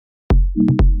Thank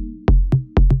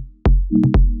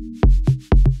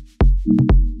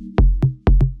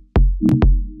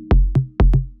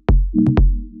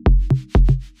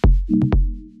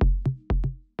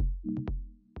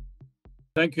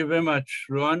you very much,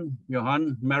 Ruan,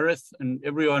 Johan, Marith, and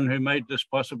everyone who made this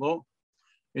possible.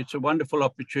 It's a wonderful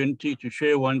opportunity to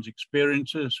share one's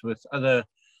experiences with other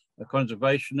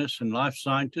conservationists and life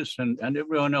scientists and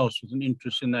everyone else with an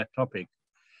interest in that topic.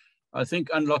 I think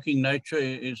unlocking nature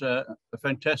is a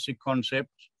fantastic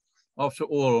concept. After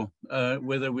all,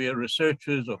 whether we are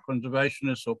researchers or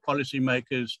conservationists or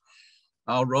policymakers,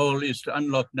 our role is to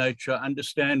unlock nature,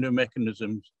 understand her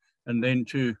mechanisms, and then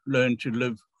to learn to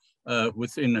live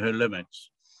within her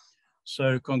limits.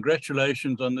 So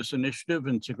congratulations on this initiative,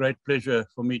 and it's a great pleasure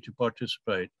for me to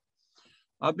participate.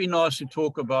 I've been asked to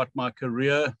talk about my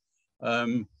career,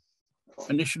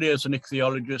 initially as an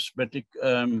ichthyologist, but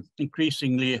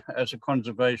increasingly as a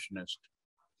conservationist.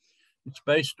 It's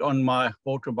based on my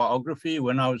autobiography,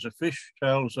 When I Was a Fish,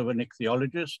 Tales of an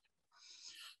Ichthyologist.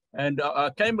 And I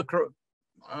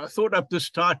thought up this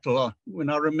title when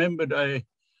I remembered a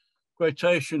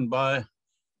quotation by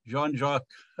Jean-Jacques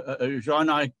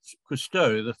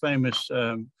Cousteau, the famous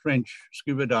French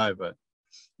scuba diver.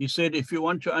 He said, if you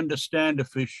want to understand a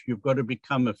fish, you've got to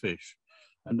become a fish.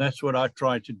 And that's what I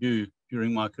tried to do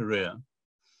during my career.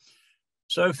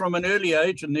 So from an early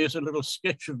age, and there's a little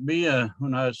sketch of me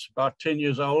when I was about 10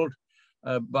 years old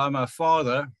by my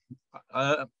father.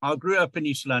 I grew up in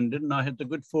East London, and I had the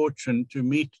good fortune to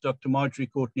meet Dr. Marjorie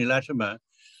Courtney-Latimer,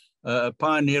 a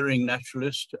pioneering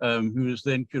naturalist who was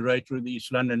then curator of the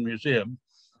East London Museum.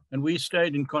 And we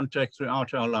stayed in contact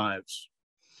throughout our lives.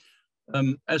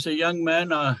 As a young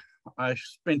man, I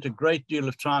spent a great deal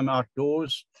of time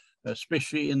outdoors,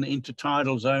 especially in the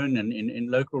intertidal zone and in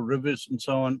local rivers and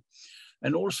so on,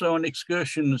 and also on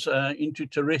excursions into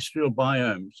terrestrial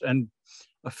biomes. And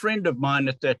a friend of mine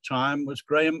at that time was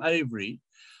Graham Avery.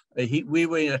 We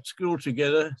were at school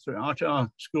together throughout our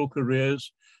school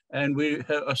careers, and we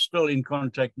are still in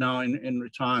contact now in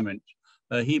retirement.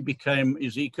 He became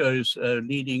ISICO's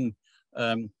leading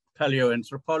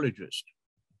paleoanthropologist.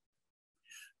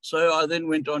 So I then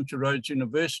went on to Rhodes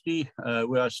University,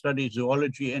 where I studied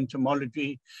zoology,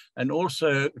 entomology, and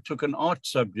also took an art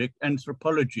subject,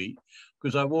 anthropology,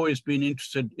 because I've always been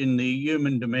interested in the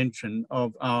human dimension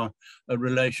of our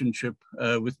relationship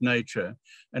with nature.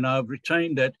 And I've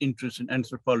retained that interest in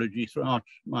anthropology throughout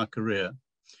my career.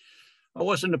 I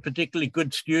wasn't a particularly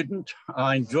good student.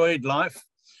 I enjoyed life.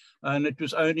 And it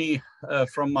was only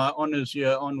from my honors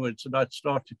year onwards that I'd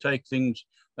start to take things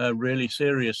really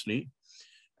seriously.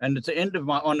 And at the end of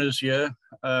my honors year,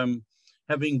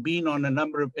 having been on a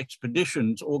number of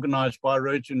expeditions organized by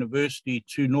Rhodes University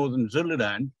to Northern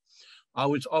Zululand, I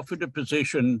was offered a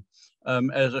position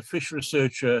as a fish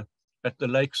researcher at the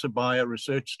Lake Sabaya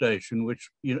Research Station,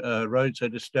 which Rhodes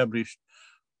had established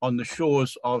on the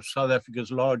shores of South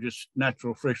Africa's largest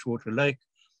natural freshwater lake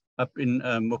up in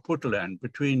Maputoland,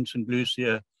 between St.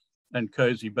 Lucia and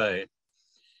Cozy Bay.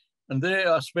 And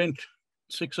there I spent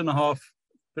 6.5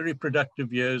 very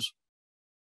productive years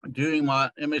doing my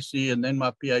MSc and then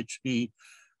my PhD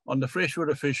on the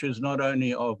freshwater fishes, not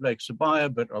only of Lake Sabaya,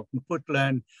 but of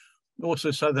Maputoland, also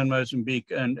southern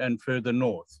Mozambique and further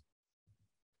north.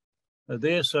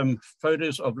 There's some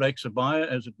photos of Lake Sabaya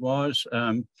as it was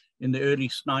in the early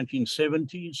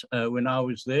 1970s when I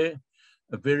was there,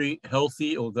 a very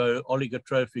healthy, although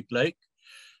oligotrophic lake.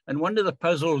 And one of the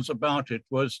puzzles about it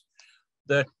was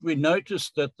that we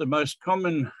noticed that the most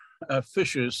common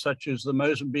fishes, such as the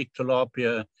Mozambique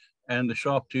tilapia and the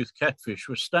sharp-toothed catfish,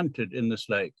 were stunted in this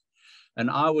lake. And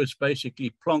I was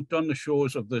basically plonked on the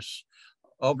shores of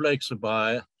Lake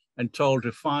Sabaya and told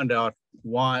to find out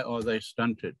why are they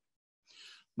stunted.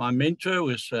 My mentor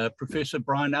was Professor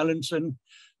Brian Allenson.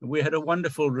 We had a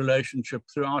wonderful relationship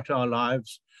throughout our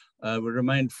lives. We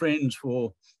remained friends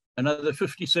for another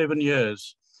 57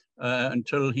 years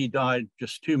until he died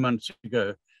just 2 months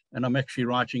ago. And I'm actually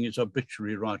writing his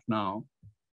obituary right now.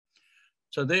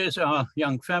 So there's our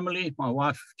young family, my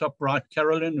wife, top right,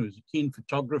 Carolyn, who's a keen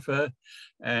photographer,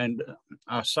 and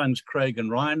our sons, Craig and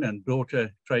Ryan, and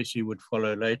daughter, Tracy, would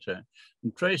follow later.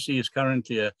 And Tracy is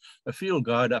currently a field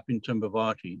guide up in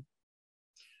Timbavati.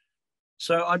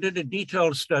 So I did a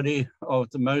detailed study of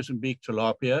the Mozambique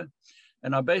tilapia,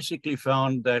 and I basically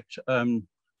found that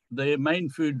their main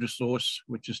food resource,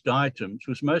 which is diatoms,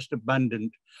 was most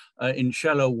abundant in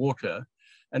shallow water,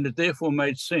 and it therefore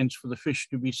made sense for the fish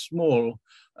to be small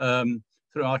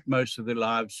throughout most of their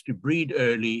lives, to breed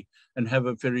early and have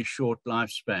a very short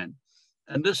lifespan.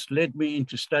 And this led me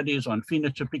into studies on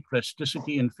phenotypic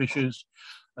plasticity in fishes,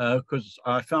 because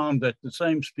I found that the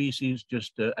same species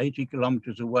just 80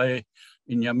 kilometers away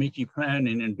in Yamiti Plan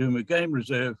in Ndumu Game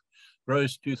Reserve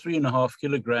rose to 3.5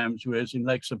 kilograms, whereas in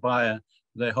Lake Sabaya,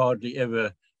 they hardly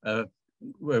ever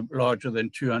were larger than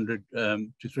 200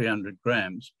 to 300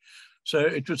 grams. So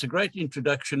it was a great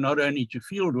introduction, not only to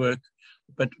field work,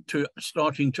 but to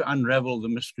starting to unravel the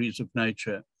mysteries of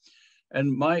nature.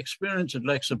 And my experience at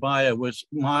Lake Sabaya was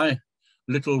my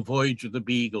little voyage of the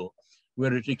Beagle,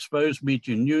 where it exposed me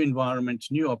to new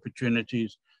environments, new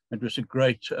opportunities, and was a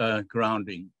great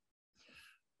grounding.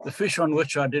 The fish on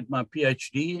which I did my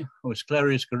PhD was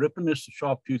Clarius corypinus, the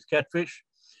sharp-toothed catfish.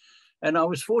 And I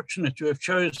was fortunate to have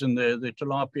chosen the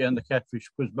tilapia and the catfish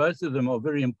because both of them are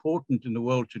very important in the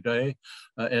world today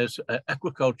as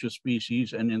aquaculture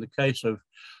species, and in the case of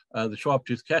the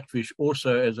sharp-toothed catfish,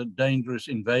 also as a dangerous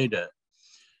invader.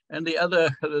 And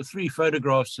the three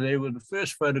photographs there were the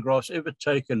first photographs ever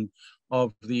taken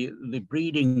of the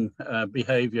breeding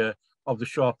behavior of the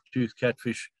sharp-toothed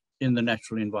catfish in the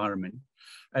natural environment.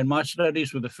 And my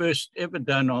studies were the first ever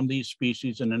done on these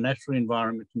species in a natural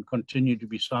environment and continue to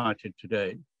be cited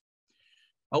today.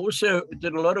 I also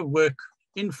did a lot of work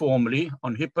informally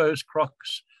on hippos,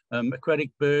 crocs,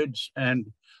 aquatic birds,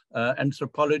 and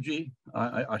anthropology.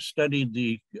 I studied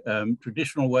the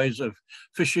traditional ways of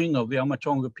fishing of the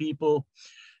Amatonga people.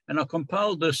 And I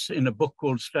compiled this in a book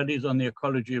called Studies on the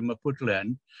Ecology of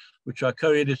Maputaland, which I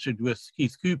co-edited with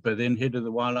Keith Cooper, then head of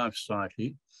the Wildlife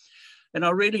Society. And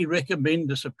I really recommend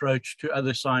this approach to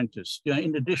other scientists. You know,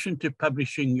 in addition to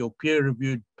publishing your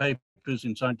peer-reviewed papers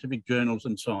in scientific journals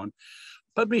and so on,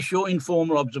 publish your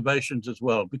informal observations as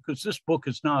well, because this book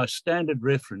is now a standard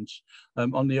reference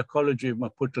on the ecology of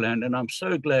Maputaland. And I'm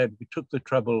so glad we took the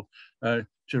trouble to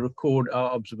record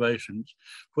our observations.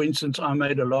 For instance, I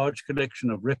made a large collection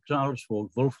of reptiles for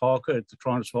Wolf Harker at the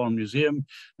Transvaal Museum,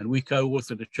 and we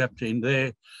co-authored a chapter in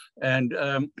there. And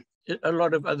a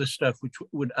lot of other stuff which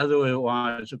would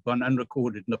otherwise have gone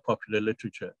unrecorded in the popular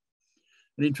literature.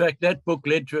 And in fact, that book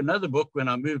led to another book when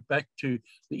I moved back to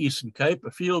the Eastern Cape,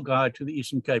 a field guide to the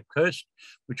Eastern Cape coast,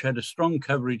 which had a strong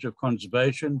coverage of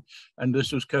conservation. And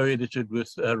this was co-edited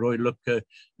with Roy Lupke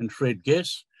and Fred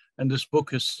Guess. And this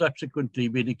book has subsequently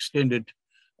been extended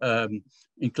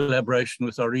in collaboration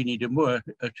with Arini de Moore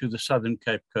to the Southern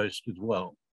Cape coast as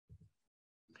well.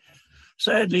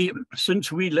 Sadly,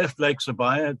 since we left Lake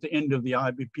Sabaya at the end of the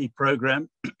IBP program,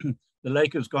 the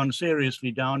lake has gone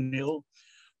seriously downhill.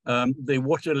 The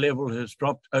water level has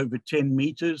dropped over 10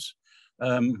 meters.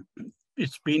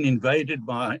 It's been invaded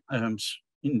by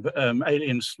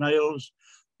alien snails.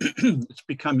 It's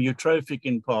become eutrophic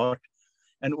in part.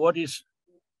 And what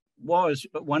was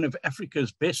one of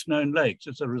Africa's best known lakes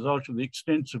as a result of the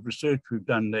extensive research we've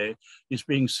done there is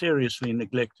being seriously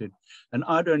neglected. And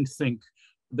I don't think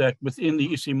that within the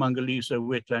Isimangaliso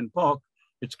Wetland Park,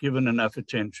 it's given enough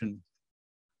attention.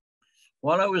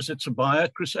 While I was at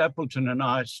Sabaya, Chris Appleton and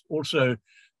I also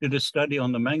did a study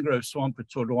on the mangrove swamp at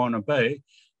Sodwana Bay,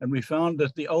 and we found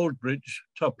that the old bridge,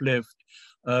 top left,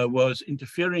 was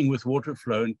interfering with water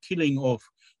flow and killing off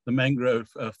the mangrove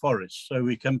forests. So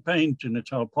we campaigned to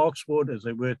Natal Parks Board, as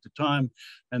they were at the time,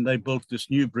 and they built this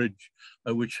new bridge,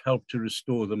 which helped to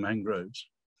restore the mangroves.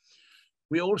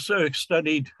 We also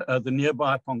studied the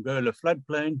nearby Pongola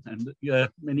floodplain, and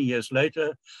many years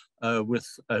later, with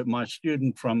my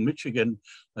student from Michigan,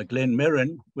 Glenn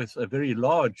Merrin, with a very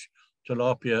large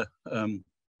tilapia,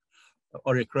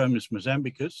 Oreochromis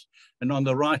mozambicus, and on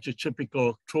the right, a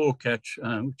typical trawl catch,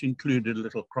 which included a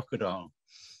little crocodile.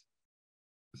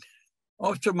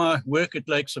 After my work at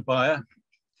Lake Sabaya,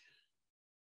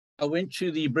 I went to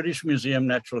the British Museum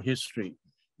Natural History.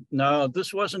 Now,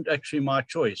 this wasn't actually my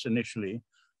choice initially.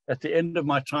 At the end of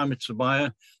my time at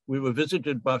Sabaya, we were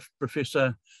visited by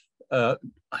Professor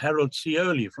Harold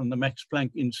Scioli from the Max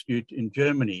Planck Institute in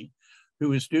Germany, who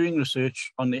was doing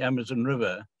research on the Amazon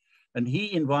River. And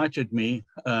he invited me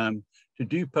to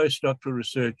do postdoctoral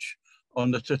research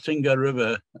on the Tatinga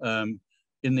River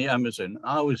in the Amazon.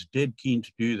 I was dead keen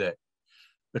to do that.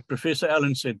 But Professor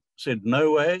Allen said,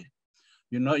 no way,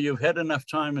 you know, you've had enough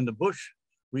time in the bush.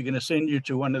 We're going to send you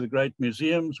to one of the great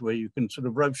museums where you can sort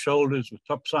of rub shoulders with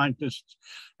top scientists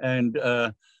and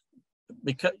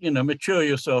mature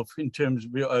yourself in terms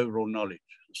of your overall knowledge.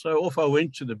 So off I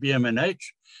went to the BMNH,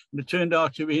 and it turned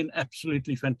out to be an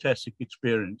absolutely fantastic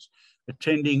experience,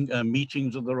 attending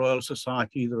meetings of the Royal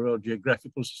Society, the Royal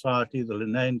Geographical Society, the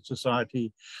Linnean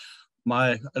Society.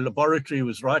 My laboratory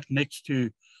was right next to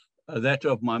that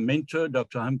of my mentor,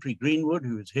 Dr. Humphrey Greenwood,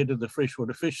 who was head of the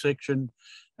freshwater fish section.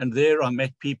 And there I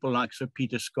met people like Sir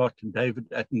Peter Scott and David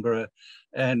Attenborough.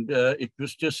 And it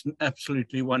was just an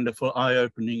absolutely wonderful,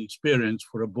 eye-opening experience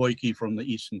for a boykie from the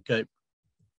Eastern Cape.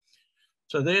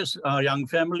 So there's our young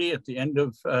family at the end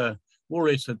of, more or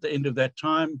less at the end of that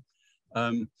time.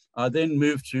 I then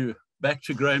moved back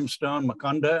to Grahamstown,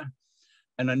 Makhanda.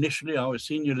 And initially I was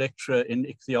senior lecturer in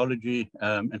ichthyology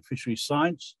and fisheries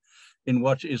science in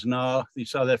what is now the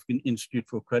South African Institute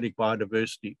for Aquatic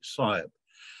Biodiversity, SIAB.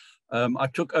 I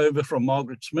took over from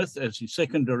Margaret Smith as the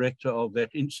second director of that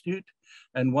institute.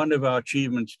 And one of our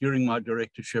achievements during my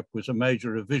directorship was a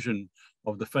major revision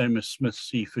of the famous Smith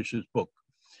Sea Fishes book.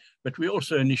 But we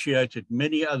also initiated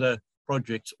many other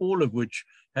projects, all of which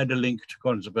had a link to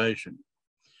conservation.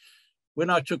 When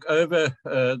I took over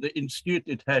the institute,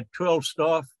 it had 12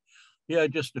 staff. Here,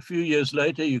 just a few years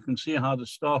later, you can see how the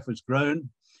staff has grown.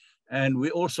 And we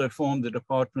also formed the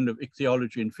Department of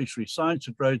Ichthyology and Fishery Science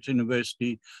at Rhodes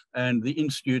University, and the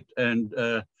institute and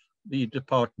the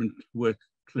department work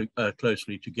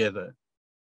closely together.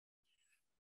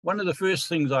 One of the first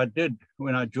things I did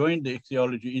when I joined the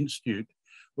Ichthyology Institute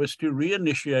was to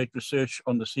reinitiate research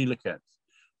on the coelacanth,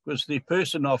 because the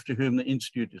person after whom the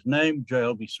institute is named,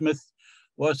 J.L.B. Smith,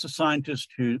 was the scientist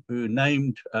who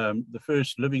named the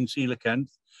first living coelacanth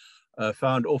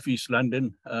found off East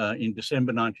London in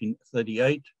December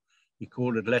 1938. He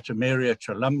called it Latimeria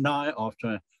chalumni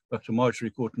after Dr.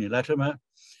 Marjorie Courtney Latimer.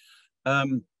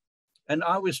 And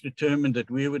I was determined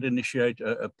that we would initiate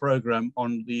a program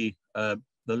on the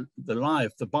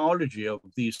biology of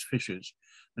these fishes.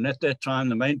 And at that time,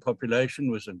 the main population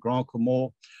was in Grand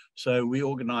Comore. So we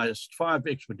organized 5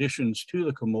 expeditions to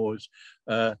the Comores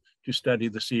to study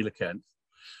the coelacanth.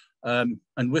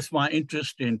 And with my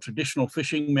interest in traditional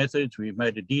fishing methods, we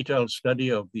made a detailed study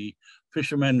of the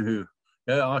fishermen who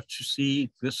go out to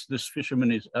sea. This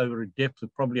fisherman is over a depth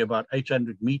of probably about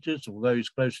 800 meters, although he's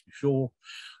close to shore,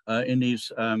 in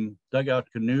his dugout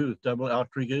canoe with double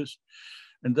outriggers.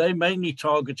 And they're mainly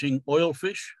targeting oil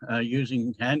fish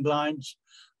using hand lines,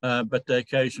 but they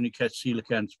occasionally catch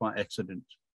coelacanths by accident.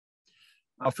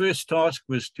 Our first task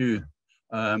was to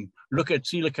look at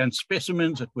coelacanth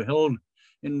specimens that were held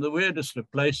in the weirdest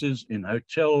of places, in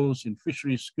hotels, in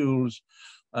fishery schools,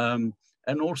 and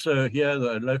also here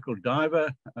the local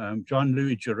diver, John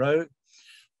Louis Giroux.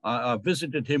 I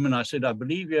visited him and I said, I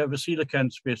believe you have a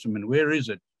coelacanth specimen, where is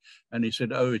it? And he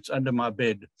said, oh, it's under my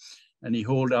bed. And he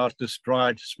hauled out this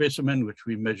dried specimen, which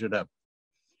we measured up.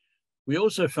 We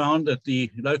also found that the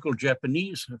local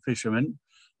Japanese fishermen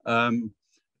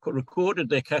recorded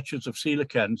their catches of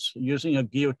coelacanths using a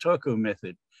gyotoko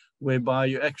method, whereby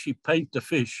you actually paint the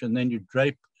fish and then you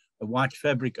drape a white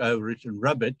fabric over it and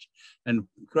rub it, and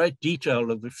great detail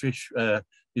of the fish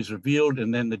is revealed,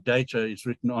 and then the data is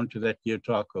written onto that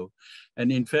gyotoko.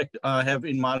 And in fact, I have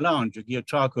in my lounge a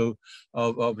gyotoko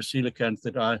of a coelacanth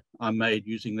that I made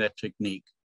using that technique.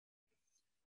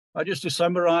 Just to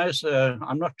summarize,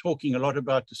 I'm not talking a lot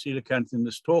about the coelacanth in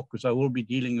this talk, because I will be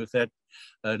dealing with that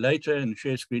later in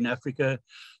Share Screen Africa.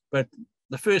 But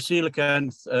the first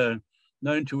coelacanth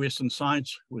known to Western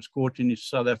science was caught in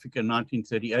South Africa in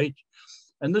 1938.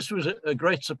 And this was a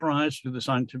great surprise to the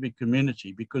scientific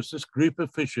community, because this group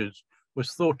of fishes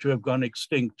was thought to have gone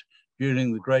extinct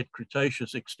during the Great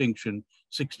Cretaceous extinction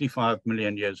 65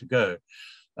 million years ago,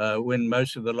 when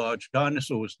most of the large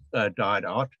dinosaurs died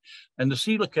out. And the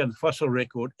coelacanth fossil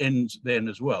record ends then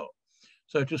as well.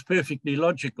 So it was perfectly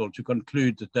logical to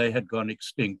conclude that they had gone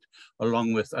extinct,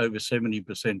 along with over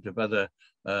 70% of other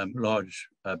large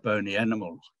bony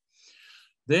animals.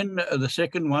 Then the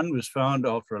second one was found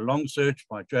after a long search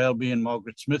by JLB and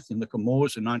Margaret Smith in the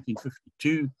Comores in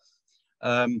 1952.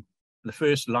 The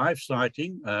first live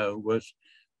sighting was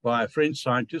by a French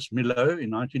scientist, Milot,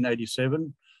 in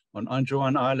 1987 on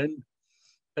Anjouan Island.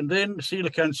 And then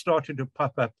coelacanth started to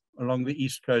pop up along the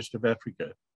east coast of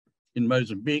Africa, in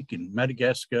Mozambique, in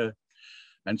Madagascar,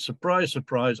 and surprise,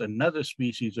 surprise, another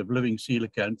species of living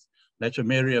coelacanth,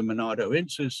 Latimeria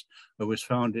monadoensis, was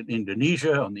found in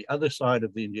Indonesia on the other side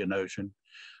of the Indian Ocean.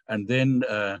 And then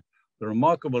the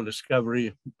remarkable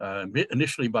discovery,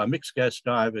 initially by mixed gas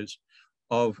divers,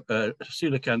 of a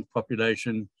coelacanth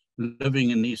population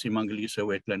living in the Isimangaliso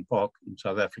Wetland Park in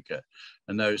South Africa.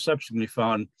 And they were subsequently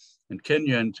found in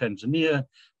Kenya and Tanzania,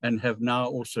 and have now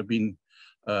also been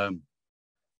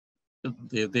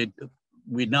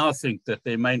we now think that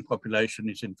their main population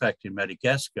is in fact in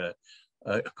Madagascar.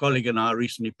 A colleague and I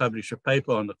recently published a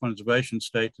paper on the conservation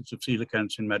status of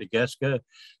coelacanths in Madagascar,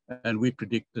 and we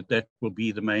predict that that will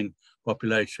be the main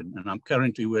population. And I'm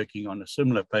currently working on a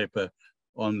similar paper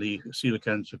on the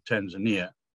coelacanths of Tanzania.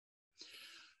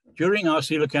 During our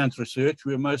coelacanth research,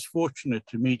 we were most fortunate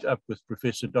to meet up with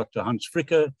Professor Dr. Hans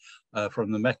Fricker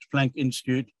from the Max Planck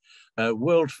Institute, a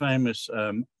world-famous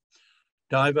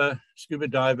scuba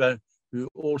diver, who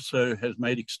also has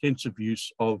made extensive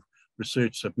use of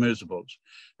research submersibles.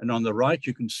 And on the right,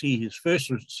 you can see his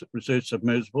first research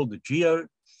submersible, the GEO,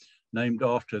 named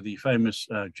after the famous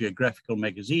geographical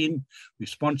magazine who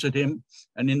sponsored him.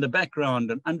 And in the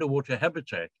background, an underwater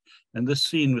habitat. And this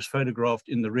scene was photographed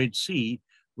in the Red Sea,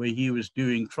 where he was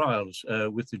doing trials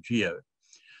with the GEO.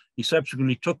 He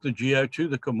subsequently took the GEO to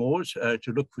the Comores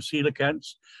to look for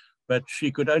coelacanths, but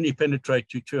she could only penetrate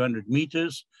to 200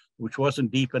 meters, which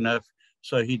wasn't deep enough.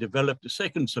 So he developed a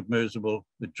second submersible,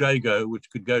 the JAGO,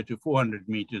 which could go to 400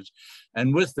 meters.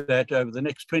 And with that, over the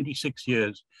next 26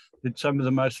 years, did some of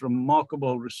the most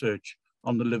remarkable research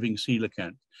on the living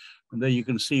coelacanth. And there you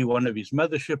can see one of his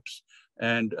motherships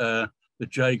and the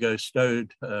JAGO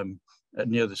stowed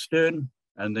near the stern,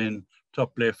 and then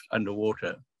top left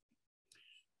underwater.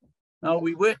 Now,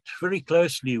 we worked very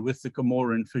closely with the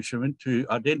Comoran fishermen to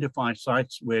identify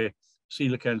sites where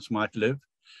coelacanths might live.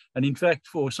 And in fact,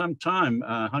 for some time,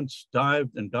 Hans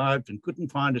dived and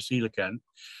couldn't find a coelacanth,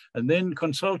 and then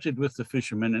consulted with the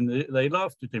fishermen, and they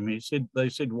laughed at him. They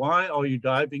said, why are you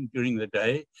diving during the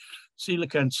day?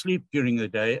 Coelacanths sleep during the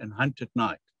day and hunt at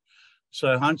night.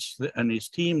 So Hans and his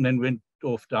team then went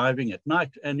off diving at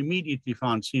night and immediately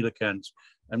found coelacanths,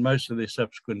 and most of their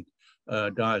subsequent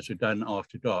dives were done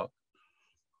after dark.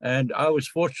 And I was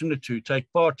fortunate to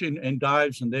take part in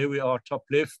dives, and there we are, top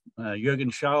left,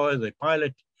 Jürgen Schauer, the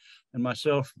pilot, and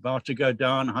myself about to go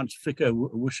down, Hans Fricker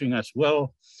wishing us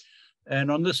well.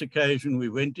 And on this occasion, we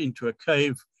went into a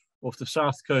cave off the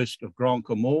south coast of Grand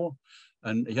Comore,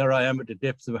 and here I am at a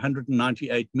depth of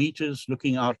 198 meters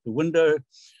looking out the window,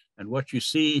 and what you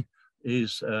see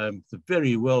is the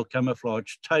very well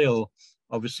camouflaged tail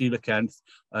of a coelacanth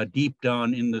deep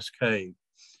down in this cave.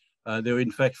 There were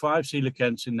in fact 5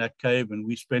 coelacanths in that cave, and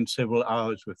we spent several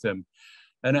hours with them.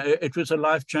 And it was a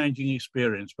life-changing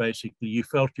experience, basically. You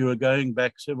felt you were going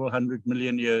back several 100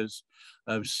 million years,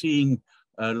 seeing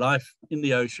life in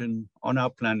the ocean on our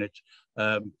planet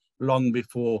long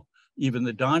before even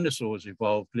the dinosaurs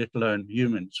evolved, let alone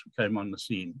humans came on the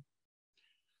scene.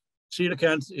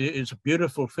 Coelacanth is a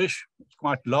beautiful fish. It's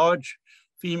quite large.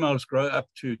 Females grow up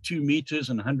to 2 meters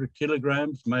and 100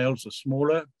 kilograms. Males are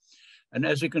smaller. And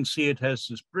as you can see, it has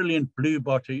this brilliant blue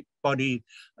body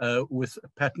with a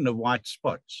pattern of white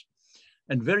spots.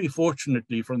 And very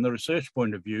fortunately, from the research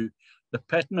point of view, the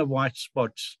pattern of white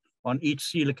spots on each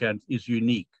coelacanth is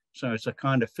unique. So it's a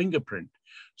kind of fingerprint.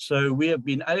 So we have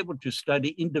been able to study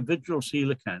individual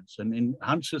coelacanths. And in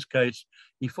Hans's case,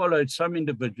 he followed some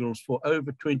individuals for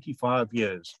over 25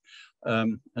 years.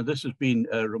 And this has been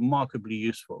remarkably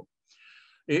useful.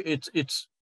 It's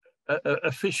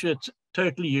a fish that's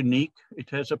totally unique. It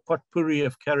has a potpourri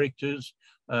of characters,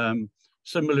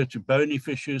 similar to bony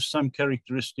fishes, some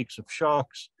characteristics of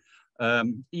sharks,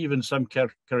 even some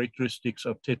characteristics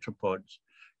of tetrapods.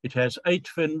 It has 8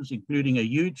 fins, including a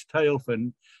huge tail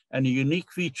fin, and a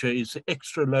unique feature is the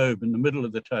extra lobe in the middle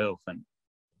of the tail fin.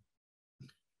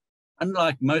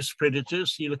 Unlike most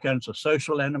predators, coelacanths are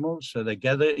social animals, so they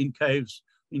gather in caves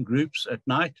in groups at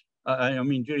night,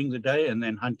 during the day, and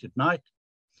then hunt at night.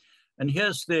 And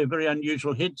here's their very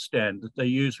unusual headstand that they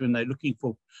use when they're looking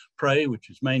for prey, which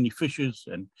is mainly fishes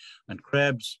and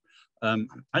crabs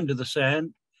under the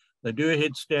sand. They do a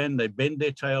headstand, they bend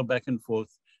their tail back and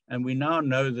forth, and we now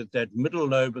know that that middle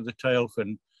lobe of the tail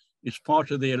fin is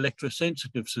part of the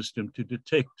electrosensitive system to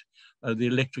detect the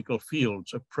electrical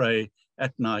fields of prey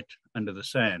at night under the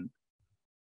sand.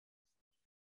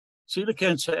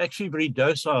 Coelacanths are actually very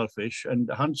docile fish, and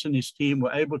Hans and his team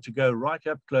were able to go right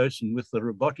up close and with the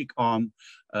robotic arm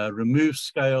remove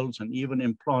scales and even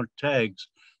implant tags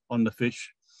on the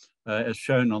fish, as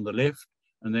shown on the left.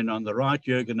 And then on the right,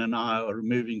 Jürgen and I are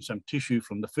removing some tissue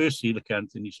from the first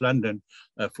coelacanth in East London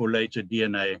for later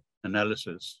DNA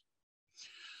analysis.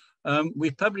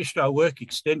 We published our work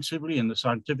extensively in the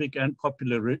scientific and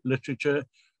popular literature.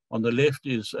 On the left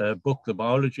is a book, The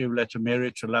Biology of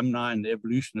Latimeria Alumni and the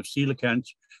Evolution of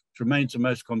Coelacanths, which remains the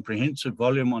most comprehensive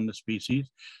volume on the species.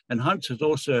 And Hans has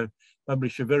also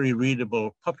published a very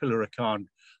readable, popular account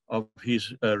of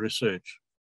his research.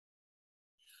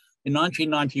 In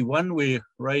 1991, we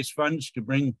raised funds to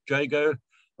bring GEO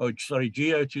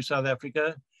to South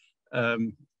Africa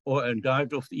and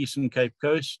dived off the Eastern Cape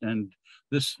Coast. And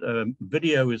this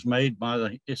video was made by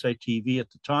the SATV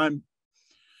at the time.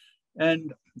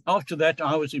 And after that,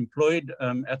 I was employed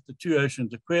at the Two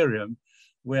Oceans Aquarium,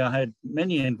 where I had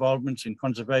many involvements in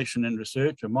conservation and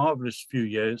research, a marvelous few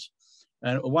years.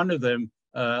 And one of them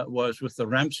was with the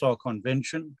Ramsar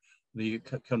Convention, the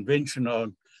Convention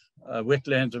on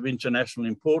Wetlands of International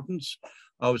Importance.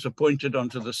 I was appointed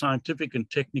onto the Scientific and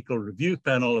Technical Review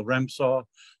Panel of Ramsar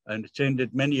and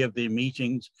attended many of their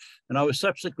meetings. And I was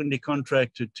subsequently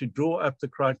contracted to draw up the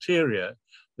criteria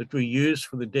that we use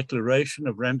for the declaration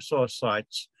of Ramsar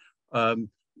sites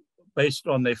based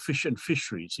on their fish and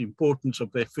fisheries, the importance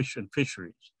of their fish and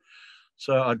fisheries.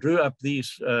 So I drew up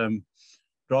these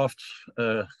draft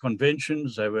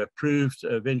conventions. They were approved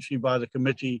eventually by the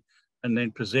committee and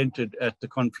then presented at the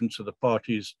Conference of the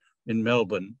Parties in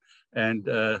Melbourne. And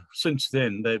since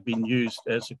then, they've been used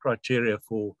as a criteria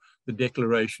for the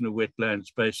declaration of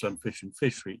wetlands based on fish and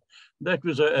fishery. That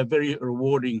was a very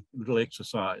rewarding little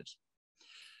exercise.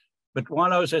 But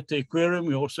while I was at the aquarium,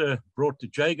 we also brought the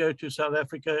Jago to South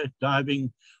Africa,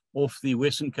 diving off the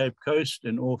Western Cape coast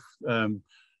and off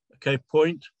Cape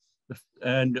Point.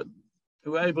 And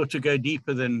we were able to go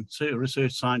deeper than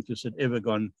research scientists had ever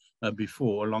gone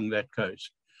before along that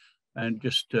coast. And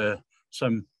just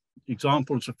some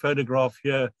examples of photograph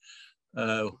here.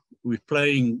 We're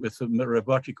playing with a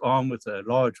robotic arm with a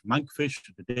large monkfish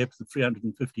at a depth of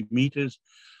 350 meters.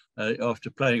 After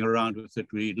playing around with it,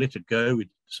 we let it go. We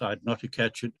decided not to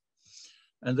catch it.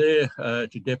 And there,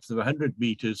 to depth of 100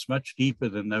 meters, much deeper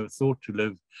than they were thought to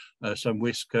live, some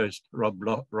West Coast rock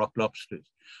lobsters.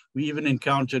 We even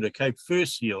encountered a Cape fur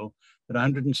seal at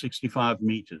 165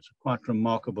 meters. Quite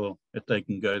remarkable that they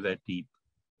can go that deep.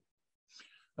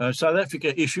 South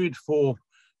Africa issued 4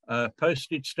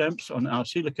 postage stamps on our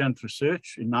coelacanth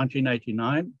research in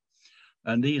 1989.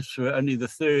 And these were only the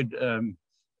 3rd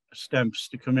stamps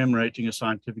to commemorating a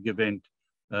scientific event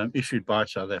issued by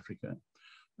South Africa.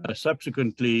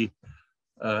 Subsequently,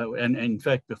 and in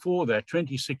fact before that,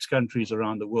 26 countries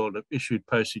around the world have issued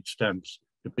postage stamps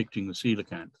depicting the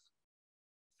coelacanth.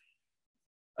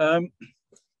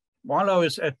 While I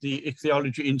was at the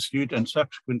Ichthyology Institute and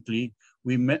subsequently,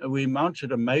 we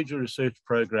mounted a major research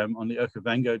program on the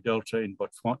Okavango Delta in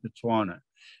Botswana.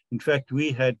 In fact,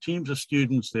 we had teams of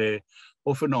students there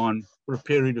off and on for a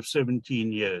period of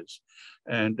 17 years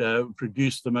and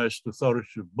produced the most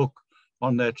authoritative book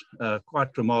on that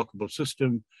quite remarkable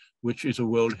system, which is a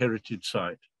World Heritage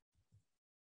Site.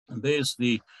 And there's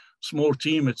the small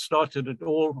team that started it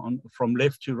all from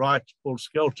left to right: Paul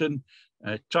Skelton,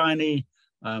 Tiny,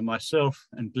 myself,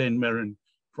 and Glenn Merrin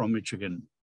from Michigan.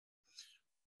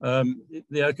 The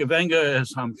Okavango,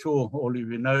 as I'm sure all of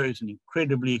you know, is an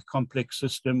incredibly complex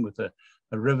system with a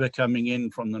river coming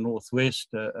in from the northwest,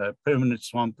 a permanent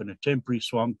swamp and a temporary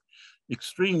swamp,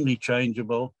 extremely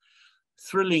changeable,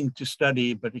 thrilling to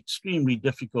study, but extremely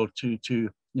difficult to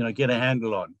get a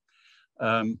handle on.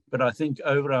 But I think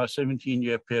over our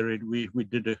 17-year period, we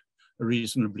did a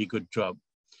reasonably good job.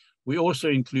 We also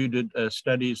included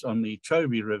studies on the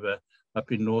Chobe River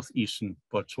up in northeastern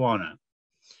Botswana.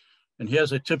 And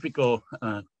here's a typical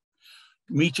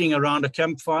meeting around a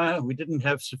campfire. We didn't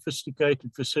have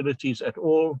sophisticated facilities at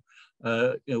all.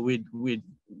 We'd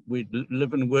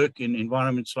live and work in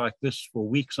environments like this for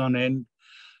weeks on end.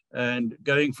 And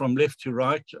going from left to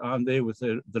right, I'm there with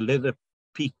the leather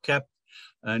peak cap.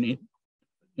 And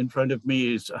in front of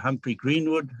me is Humphrey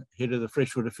Greenwood, head of the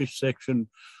freshwater fish section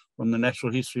from the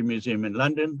Natural History Museum in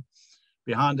London.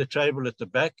 Behind the table at the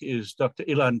back is Dr.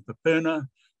 Ilan Paperna,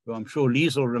 who I'm sure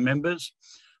Liesel remembers,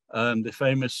 the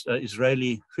famous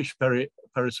Israeli fish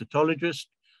parasitologist.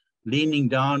 Leaning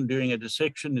down doing a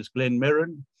dissection is Glenn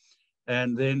Merrin.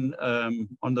 And then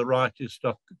on the right is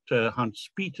Dr. Hans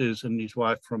Peters and his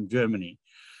wife from Germany.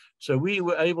 So we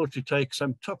were able to take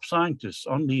some top scientists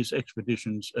on these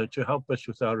expeditions to help us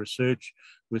with our research,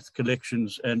 with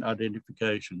collections and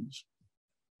identifications.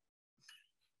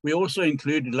 We also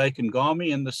included Lake Ngami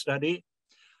in the study.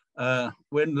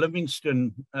 When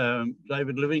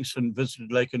David Livingstone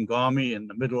visited Lake Ngami in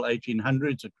the middle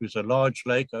 1800s, it was a large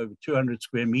lake, over 200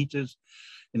 square meters.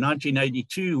 In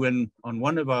 1982, when on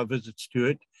one of our visits to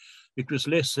it, it was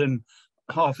less than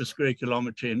half a square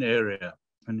kilometer in area.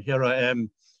 And here I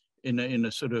am in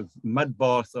a sort of mud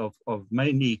bath of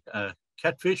mainly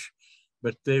catfish,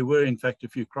 but there were in fact a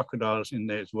few crocodiles in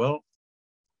there as well.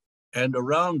 And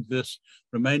around this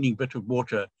remaining bit of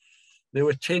water, there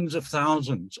were tens of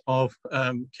thousands of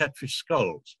catfish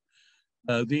skulls.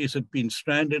 These had been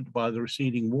stranded by the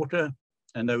receding water,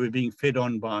 and they were being fed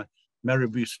on by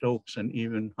marabou storks and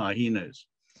even hyenas.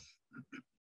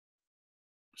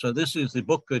 So this is the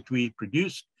book that we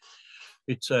produced.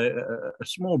 It's a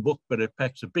small book, but it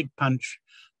packs a big punch,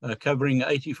 covering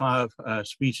 85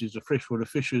 species of freshwater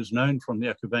fishes known from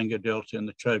the Okavango Delta and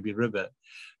the Chobe River.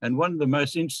 And one of the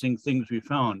most interesting things we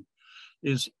found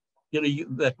is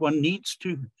that one needs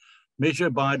to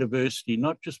measure biodiversity,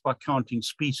 not just by counting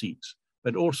species,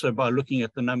 but also by looking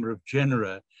at the number of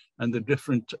genera and the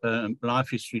different life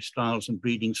history styles and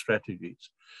breeding strategies.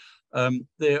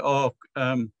 There are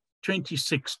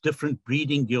 26 different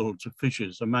breeding guilds of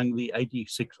fishes among the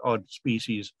 86 odd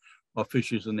species of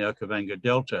fishes in the Okavango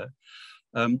Delta.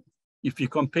 If you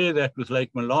compare that with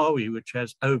Lake Malawi, which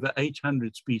has over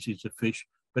 800 species of fish,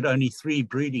 but only 3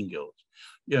 breeding guilds.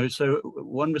 So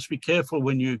one must be careful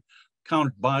when you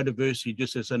count biodiversity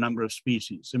just as a number of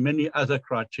species. There are many other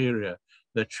criteria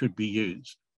that should be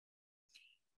used.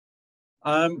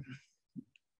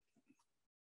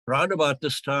 Right about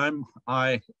this time,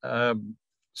 I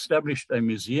established a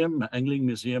museum, an angling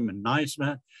museum in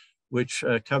Knysna, which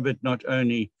covered not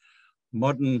only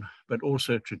modern but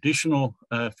also traditional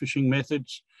fishing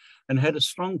methods, and had a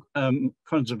strong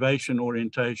conservation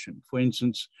orientation. For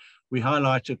instance, we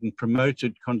highlighted and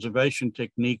promoted conservation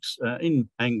techniques in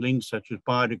angling, such as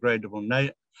biodegradable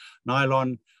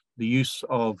nylon, the use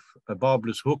of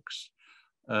barbless hooks,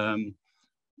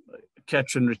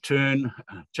 catch and return,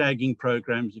 tagging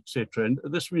programs, etc. And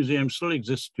this museum still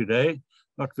exists today,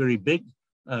 not very big,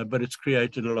 but it's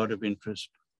created a lot of interest.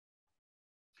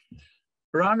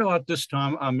 Around about this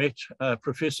time, I met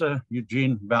Professor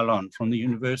Eugene Ballon from the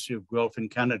University of Guelph in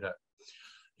Canada.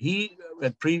 He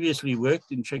had previously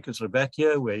worked in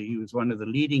Czechoslovakia, where he was one of the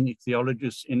leading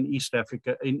ichthyologists in East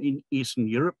Africa, in Eastern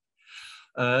Europe.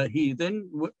 He then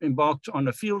embarked on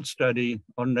a field study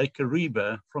on Lake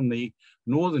Kariba from the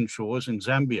northern shores in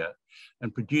Zambia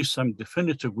and produced some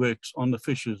definitive works on the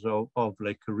fishes of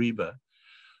Lake Kariba.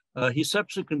 He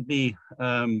subsequently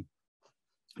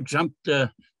jumped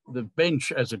the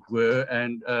bench, as it were,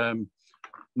 and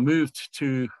moved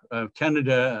to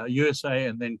Canada, USA,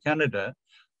 and then Canada,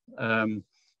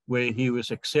 where he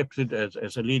was accepted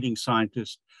as a leading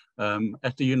scientist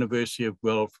at the University of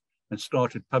Guelph and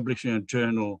started publishing a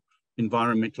journal,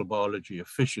 Environmental Biology of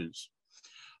Fishes.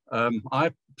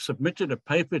 I submitted a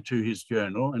paper to his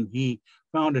journal and he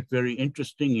found it very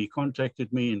interesting. He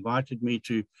contacted me, invited me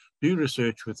to do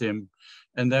research with him,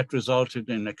 and that resulted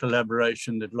in a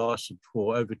collaboration that lasted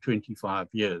for over 25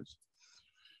 years.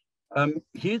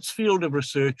 His field of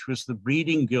research was the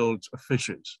breeding guilds of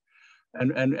fishes.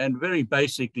 And very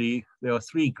basically, there are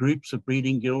 3 groups of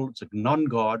breeding guilds: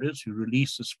 non-guarders, who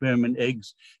release the sperm and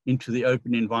eggs into the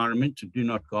open environment and do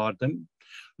not guard them.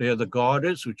 There are the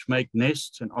guarders, which make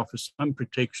nests and offer some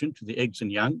protection to the eggs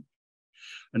and young.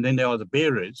 And then there are the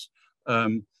bearers,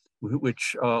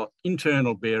 which are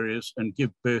internal bearers and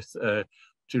give birth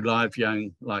to live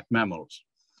young like mammals.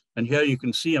 And here you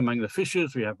can see among the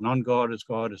fishes, we have non-guarders,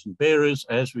 guarders, and bearers,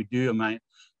 as we do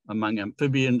among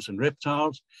amphibians and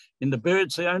reptiles. In the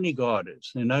birds, they're only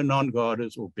guarders. There are no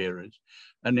non-guarders or bearers.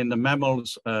 And in the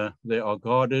mammals, there are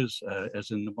guarders,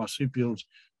 as in the marsupials,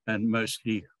 and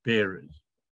mostly bearers.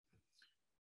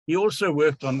 He also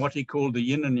worked on what he called the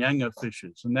yin and yang of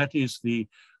fishes, and that is the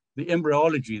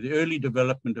embryology, the early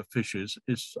development of fishes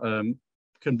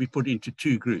can be put into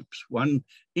 2 groups. One,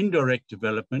 indirect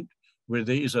development, where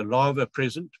there is a larva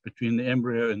present between the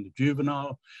embryo and the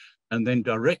juvenile, and then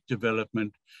direct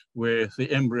development, where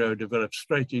the embryo develops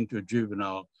straight into a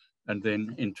juvenile and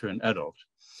then into an adult.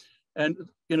 And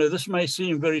this may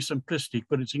seem very simplistic,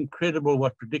 but it's incredible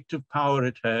what predictive power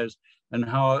it has and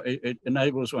how it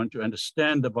enables one to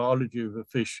understand the biology of a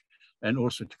fish and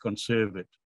also to conserve it.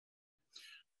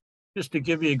 Just to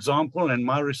give you an example, and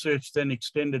my research then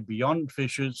extended beyond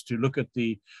fishes to look at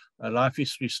the life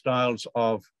history styles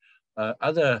of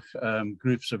other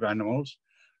groups of animals.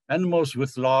 Animals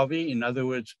with larvae, in other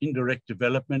words, indirect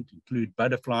development, include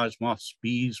butterflies, moths,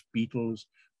 bees, beetles,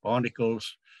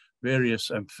 barnacles, various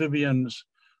amphibians.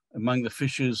 Among the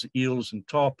fishes, eels and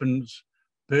tarpons,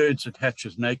 birds that hatch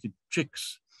as naked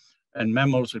chicks, and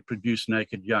mammals that produce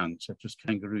naked young, such as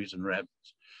kangaroos and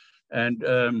rabbits.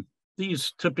 And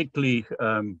these typically,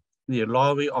 the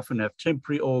larvae often have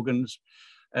temporary organs,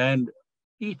 and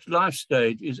each life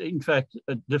stage is in fact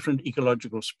a different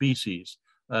ecological species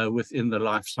within the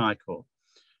life cycle.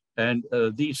 And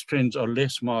these trends are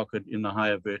less marked in the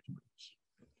higher vertebrates.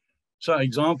 So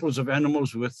examples of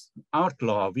animals without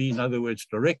larvae, in other words,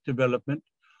 direct development.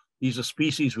 These are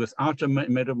species without a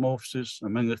metamorphosis.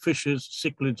 Among the fishes,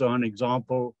 cichlids are an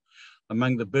example.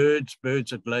 Among the birds, birds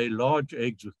that lay large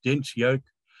eggs with dense yolk,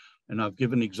 and I've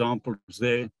given examples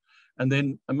there. And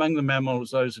then among the mammals,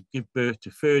 those that give birth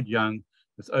to furred young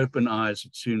with open eyes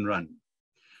that soon run.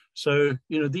 So,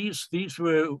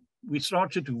 we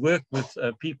started to work with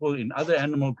people in other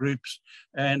animal groups,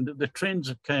 and the trends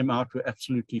that came out were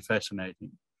absolutely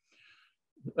fascinating.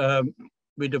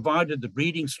 We divided the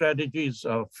breeding strategies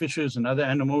of fishes and other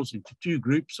animals into two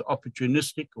groups,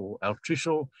 opportunistic or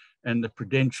altricial, and the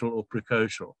prudential or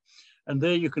precocial. And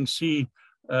there you can see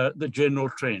the general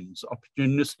trends.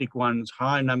 Opportunistic ones,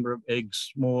 high number of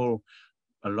eggs, small,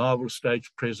 a larval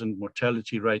stage present,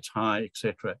 mortality rates high,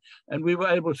 etc. And we were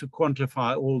able to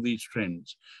quantify all these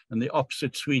trends and the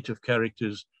opposite suite of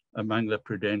characters among the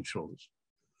prudentials.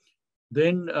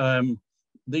 Then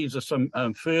these are some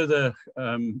further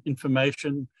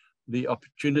information. The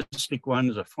opportunistic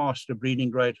ones are faster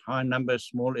breeding rate, high number,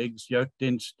 small eggs, yolk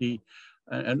density,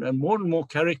 and more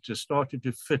characters started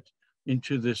to fit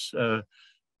into this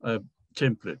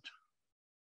template.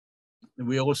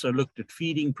 We also looked at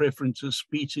feeding preferences,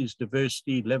 species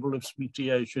diversity, level of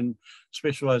speciation,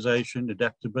 specialization,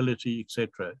 adaptability,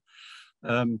 etc.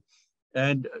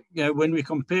 And when we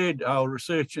compared our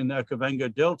research in the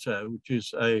Okavango Delta, which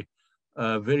is a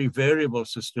very variable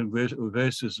system,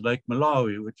 versus Lake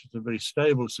Malawi, which is a very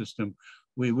stable system,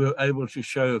 we were able to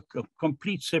show a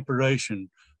complete separation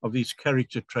of these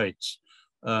character traits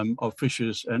of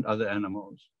fishes and other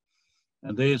animals.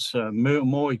 And there's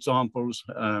more examples.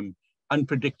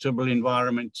 Unpredictable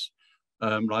environments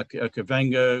like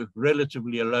Okavango,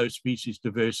 relatively a low species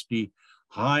diversity,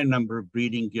 high number of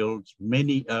breeding guilds,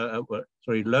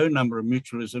 low number of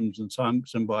mutualisms and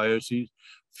symbioses,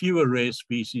 fewer rare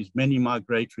species, many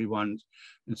migratory ones,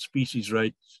 and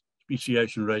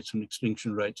speciation rates and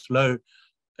extinction rates low,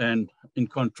 and in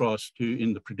contrast to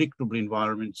in the predictable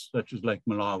environments such as Lake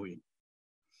Malawi.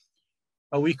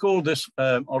 We call this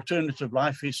alternative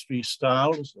life history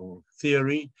styles or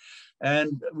theory,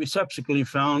 and we subsequently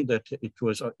found that it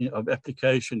was of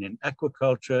application in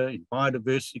aquaculture, in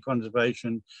biodiversity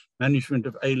conservation, management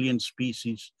of alien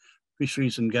species,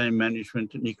 fisheries and game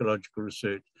management, and ecological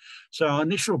research. So our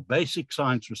initial basic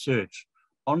science research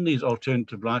on these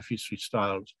alternative life history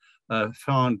styles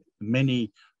found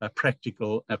many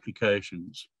practical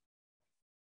applications.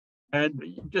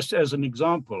 And just as an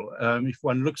example, if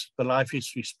one looks at the life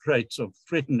history traits of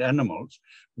threatened animals,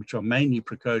 which are mainly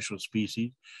precocial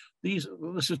species, this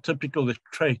is typical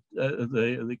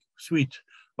the suite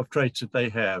of traits that they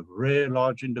have: rare,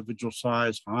 large individual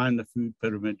size, high in the food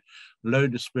pyramid, low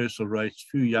dispersal rates,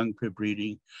 few young per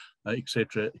breeding,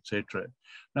 etc., etc.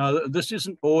 Now, this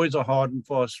isn't always a hard and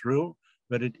fast rule,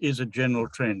 but it is a general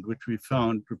trend which we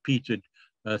found repeated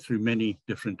through many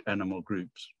different animal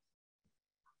groups.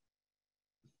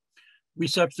 We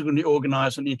subsequently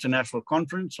organized an international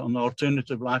conference on the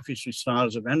alternative life history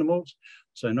styles of animals.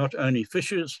 So not only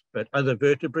fishes, but other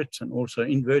vertebrates and also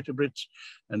invertebrates.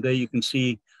 And there you can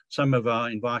see some of our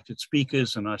invited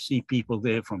speakers, and I see people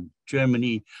there from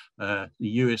Germany, the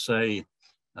USA,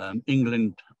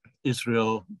 England,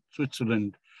 Israel,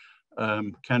 Switzerland,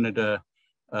 Canada,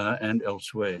 and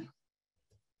elsewhere.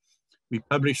 We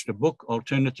published a book,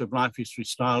 Alternative Life History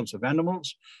Styles of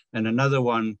Animals, and another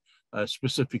one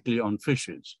specifically on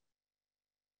fishes.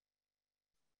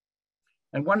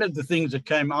 And one of the things that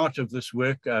came out of this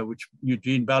work, which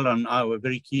Eugene Ballon and I were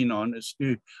very keen on, is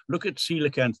to look at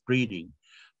coelacanth breeding.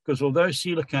 Because although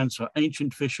coelacanths are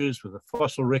ancient fishes with a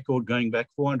fossil record going back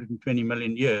 420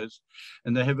 million years,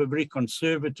 and they have a very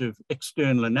conservative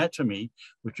external anatomy,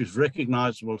 which is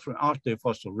recognizable throughout their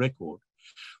fossil record,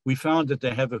 we found that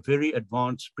they have a very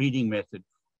advanced breeding method,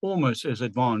 almost as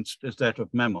advanced as that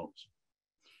of mammals.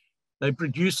 They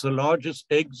produce the largest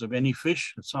eggs of any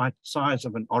fish, the size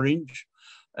of an orange,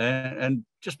 and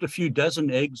just a few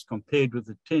dozen eggs compared with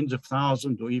the tens of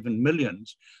thousands or even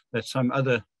millions that some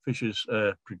other fishes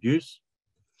produce.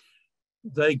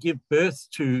 They give birth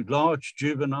to large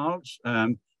juveniles,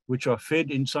 which are fed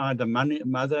inside the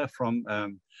mother from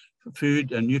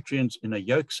food and nutrients in a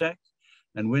yolk sac.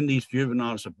 And when these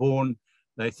juveniles are born,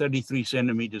 they're 33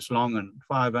 centimeters long and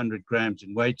 500 grams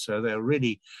in weight. So they're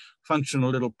really functional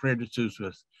little predators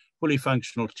with fully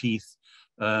functional teeth,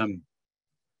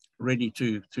 ready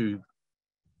to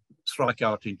strike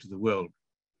out into the world.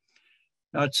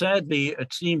 Now, sadly,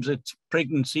 it seems that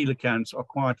pregnant coelacanths are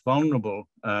quite vulnerable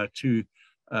to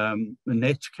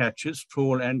net catches,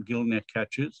 trawl and gill net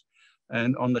catches.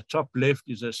 And on the top left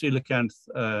is a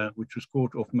coelacanth which was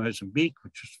caught off Mozambique,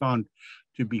 which was found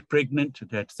to be pregnant.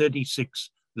 It had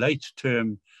 36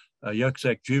 late-term yolk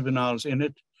sac juveniles in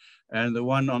it. And the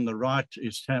one on the right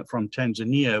is from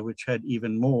Tanzania, which had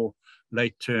even more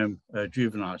late-term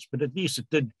juveniles. But at least it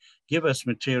did give us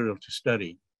material to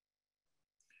study.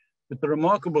 But the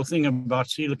remarkable thing about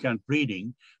coelacanth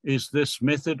breeding is this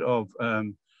method of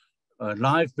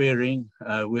live bearing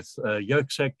with yolk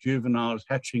sac juveniles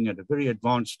hatching at a very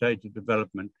advanced stage of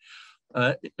development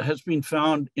has been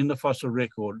found in the fossil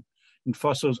record in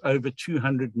fossils over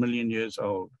 200 million years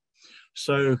old.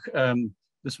 So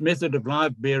this method of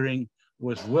live bearing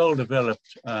was well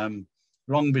developed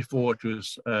long before it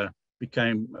was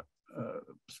became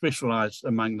specialized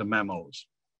among the mammals.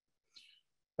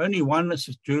 Only one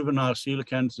juvenile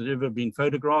coelacanth has ever been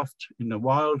photographed in the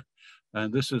wild,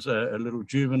 and this is a little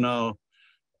juvenile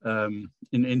in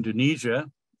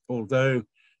Indonesia, although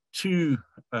two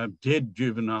dead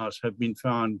juveniles have been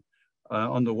found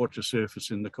on the water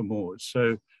surface in the Comores.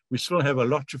 So we still have a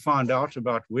lot to find out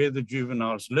about where the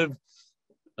juveniles live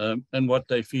and what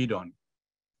they feed on.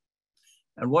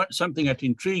 And something that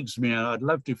intrigues me, and I'd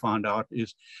love to find out,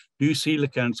 is do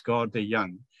coelacanths guard their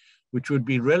young, which would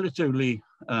be relatively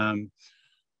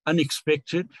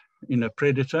unexpected in a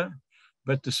predator,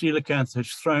 but the coelacanth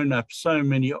has thrown up so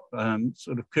many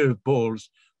sort of curved balls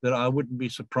that I wouldn't be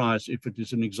surprised if it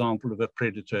is an example of a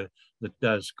predator that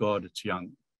does guard its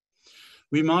young.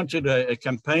 We mounted a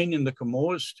campaign in the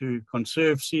Comores to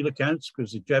conserve coelacanths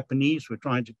because the Japanese were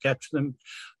trying to catch them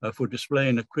for display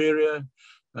in aquaria.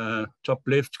 Top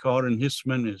left, Karen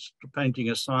Hissman is painting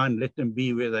a sign, "Let them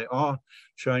be where they are,"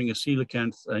 showing a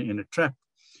coelacanth in a trap.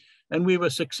 And we were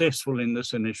successful in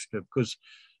this initiative because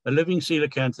a living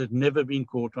coelacanth had never been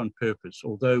caught on purpose,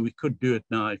 although we could do it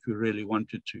now if we really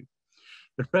wanted to.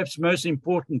 But perhaps most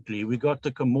importantly, we got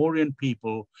the Comorian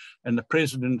people and the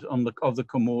president of the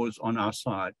Comores on our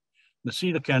side. The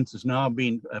coelacanth has now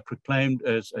been proclaimed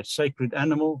as a sacred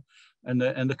animal, and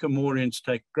the Comorians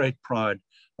take great pride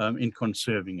in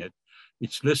conserving it.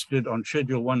 It's listed on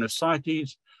Schedule 1 of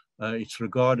CITES. It's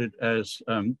regarded as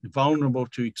vulnerable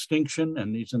to extinction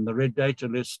and is in the red data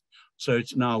list, so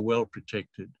it's now well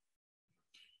protected.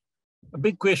 A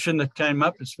big question that came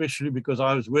up, especially because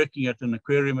I was working at an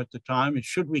aquarium at the time, is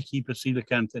should we keep a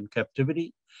coelacanth in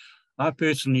captivity? I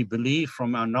personally believe,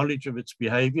 from our knowledge of its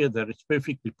behavior, that it's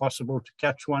perfectly possible to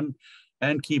catch one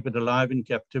and keep it alive in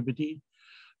captivity.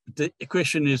 The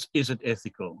question is it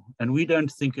ethical? And we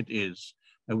don't think it is.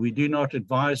 And we do not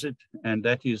advise it, and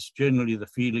that is generally the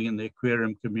feeling in the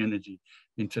aquarium community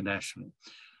internationally.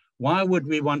 Why would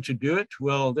we want to do it?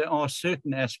 Well, there are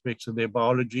certain aspects of their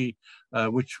biology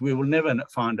which we will never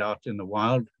find out in the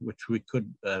wild, which we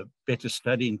could better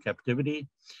study in captivity.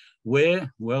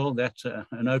 Where? Well, that's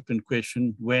an open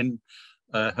question. When?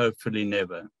 Hopefully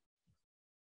never.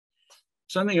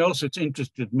 Something else that's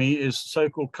interested me is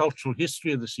so-called cultural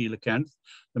history of the coelacanth,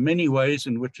 the many ways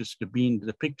in which it's been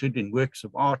depicted in works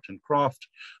of art and craft.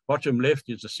 Bottom left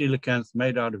is a coelacanth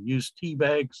made out of used tea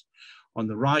bags. On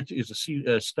the right is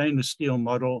a stainless steel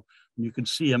model, and you can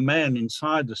see a man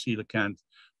inside the coelacanth,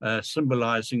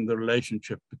 symbolizing the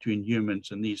relationship between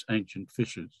humans and these ancient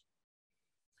fishes.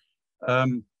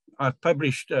 I've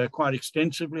published quite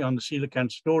extensively on the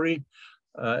coelacanth story.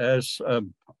 As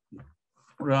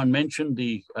Ryan mentioned,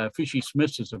 the Fishy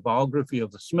Smiths is a biography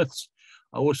of the Smiths.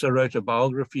 I also wrote a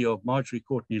biography of Marjorie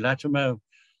Courtney Latimer,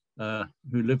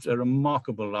 who lived a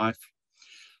remarkable life.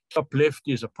 Top left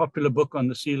is a popular book on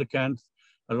the coelacanth.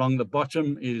 Along the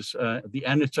bottom is the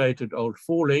annotated old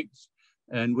forelegs,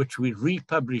 and which we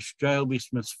republished J.L.B.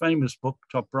 Smith's famous book,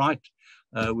 top right,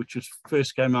 which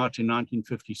first came out in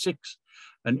 1956.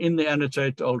 And in the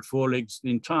annotated old forelegs,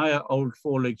 the entire old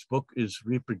forelegs book is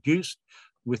reproduced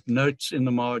with notes in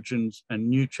the margins and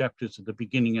new chapters at the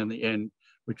beginning and the end,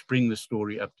 which bring the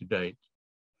story up to date.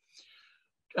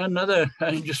 Another,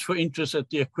 just for interest at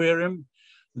the aquarium,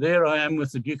 there I am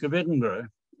with the Duke of Edinburgh,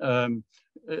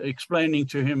 explaining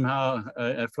to him how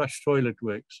a flush toilet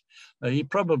works. He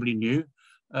probably knew,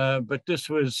 but this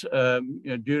was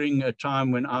during a time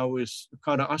when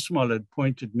Carter Asmal had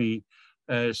appointed me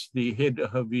as the head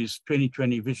of his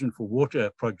 2020 Vision for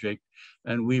Water project,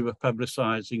 and we were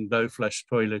publicizing low flush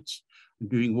toilets and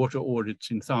doing water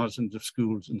audits in thousands of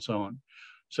schools and so on.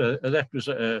 So that was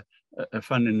a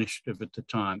fun initiative at the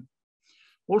time.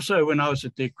 Also, when I was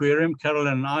at the aquarium,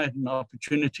 Carolyn and I had an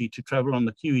opportunity to travel on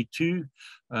the QE2,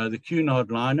 the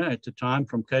Cunard liner at the time,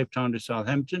 from Cape Town to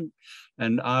Southampton,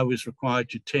 and I was required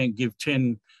to give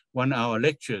 10 one-hour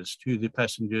lectures to the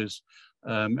passengers,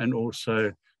 and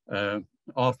also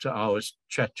after hours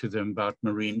chat to them about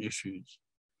marine issues.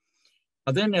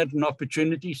 I then had an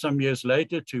opportunity some years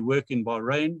later to work in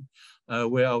Bahrain,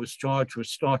 where I was charged with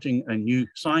starting a new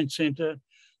science center.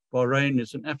 Bahrain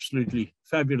is an absolutely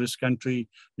fabulous country.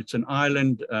 It's an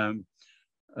island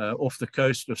off the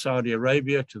coast of Saudi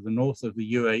Arabia to the north of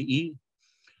the UAE.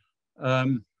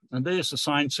 And there's a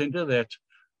science center that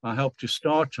I helped to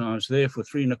start. I was there for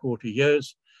 3¼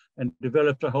 years and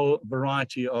developed a whole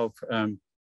variety of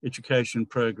education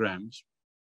programs.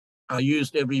 I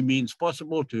used every means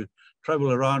possible to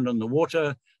travel around on the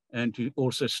water and to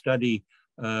also study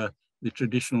the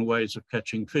traditional ways of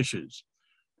catching fishes.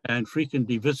 and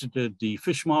frequently visited the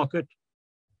fish market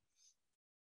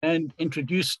and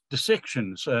introduced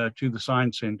dissections to the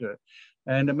Science Center.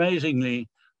 And amazingly,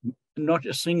 not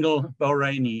a single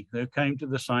Bahraini who came to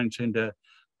the Science Center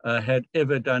had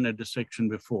ever done a dissection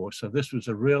before. So this was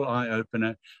a real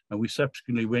eye-opener, and we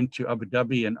subsequently went to Abu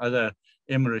Dhabi and other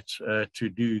Emirates to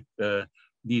do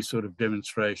these sort of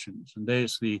demonstrations. And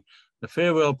there's the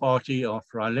farewell party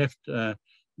after I left the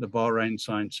Bahrain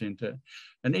Science Center.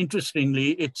 And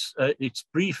interestingly, its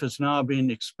brief has now been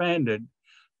expanded,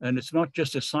 and it's not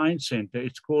just a science center,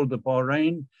 it's called the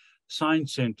Bahrain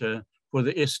Science Center for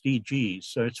the SDGs.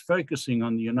 So it's focusing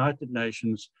on the United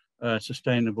Nations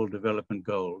Sustainable Development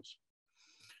Goals.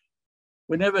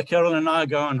 Whenever Carol and I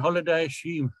go on holiday,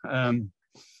 she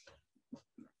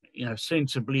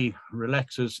sensibly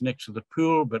relaxes next to the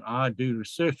pool, but I do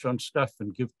research on stuff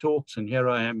and give talks, and here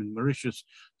I am in Mauritius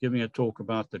giving a talk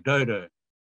about the dodo.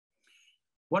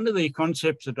 One of the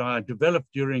concepts that I developed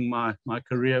during my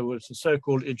career was the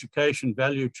so-called education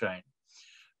value chain.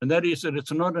 And that is that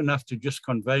it's not enough to just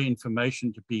convey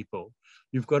information to people.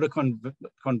 You've got to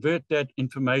convert that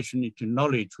information into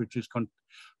knowledge, which is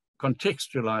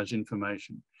contextualized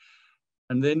information.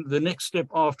 And then the next step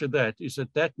after that is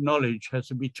that that knowledge has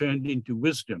to be turned into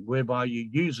wisdom, whereby you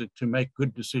use it to make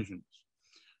good decisions.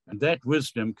 And that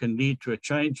wisdom can lead to a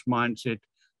changed mindset,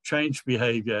 changed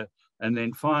behavior, and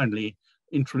then finally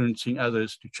influencing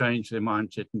others to change their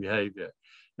mindset and behavior.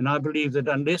 And I believe that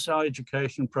unless our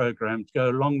education programs go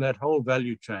along that whole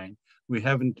value chain, we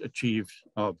haven't achieved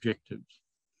our objectives.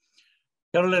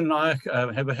 Carolyn and I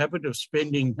have a habit of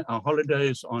spending our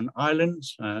holidays on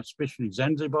islands, especially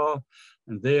Zanzibar.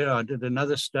 And there I did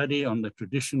another study on the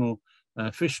traditional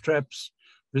fish traps,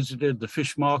 visited the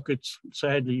fish markets.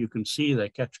 Sadly, you can see they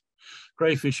catch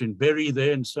crayfish and bury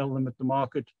there and sell them at the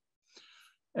market.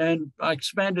 And I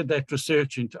expanded that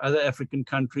research into other African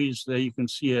countries. There you can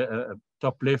see a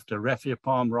top left, a raffia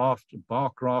palm raft, a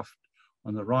bark raft.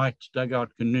 On the right,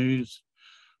 dugout canoes,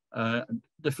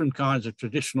 different kinds of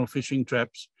traditional fishing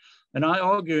traps. And I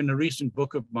argue in a recent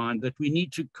book of mine that we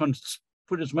need to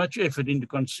put as much effort into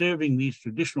conserving these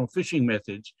traditional fishing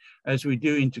methods as we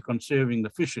do into conserving the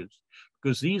fishes,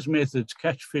 because these methods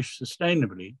catch fish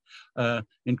sustainably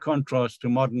in contrast to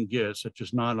modern gear such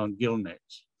as nylon gill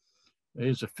nets.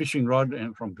 There's a fishing rod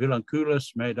from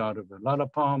Vilanculis made out of a lala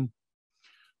palm,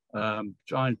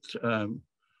 giant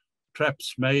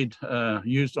traps made,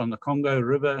 used on the Congo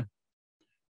River,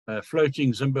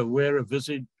 floating Zimbabwe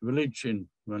village in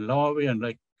Malawi and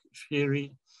Lake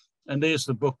Shiri. And there's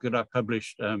the book that I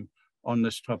published on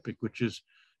this topic, which has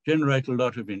generated a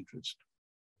lot of interest.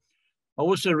 I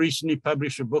also recently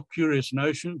published a book, Curious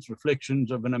Notions,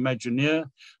 Reflections of an Imagineer,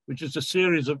 which is a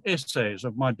series of essays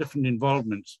of my different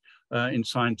involvements in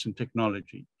science and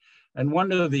technology. And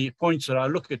one of the points that I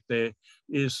look at there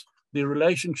is the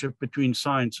relationship between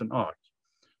science and art,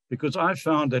 because I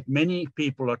found that many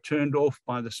people are turned off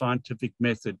by the scientific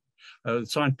method,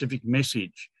 scientific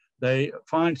message. They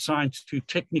find science too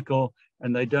technical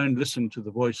and they don't listen to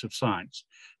the voice of science.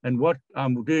 And what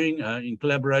I'm doing in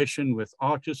collaboration with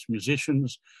artists,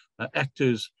 musicians,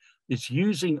 actors, is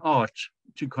using art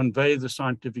to convey the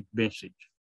scientific message.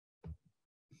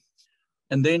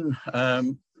 And then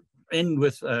end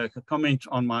with a comment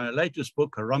on my latest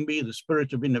book, Harambee, The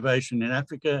Spirit of Innovation in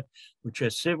Africa, which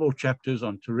has several chapters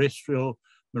on terrestrial,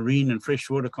 marine and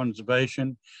freshwater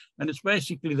conservation. And it's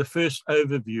basically the first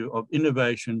overview of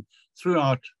innovation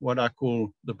throughout what I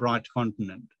call the bright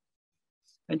continent.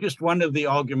 And just one of the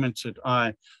arguments that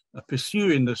I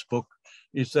pursue in this book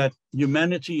is that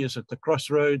humanity is at the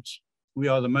crossroads. We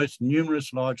are the most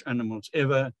numerous large animals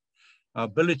ever. Our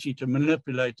ability to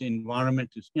manipulate the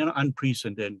environment is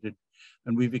unprecedented,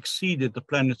 and we've exceeded the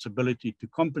planet's ability to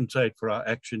compensate for our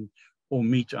action or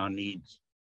meet our needs.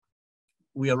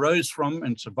 We arose from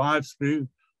and survived through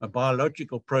a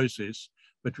biological process,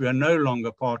 but we are no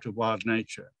longer part of wild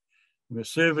nature. We're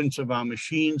servants of our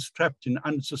machines trapped in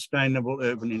unsustainable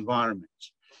urban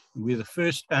environments. And we're the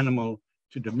first animal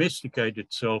to domesticate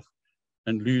itself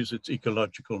and lose its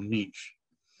ecological niche.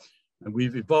 And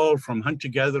we've evolved from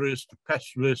hunter-gatherers to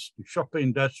pastoralists to shopper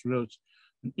industrialists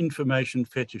and information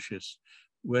fetishists,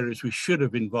 whereas we should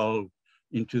have evolved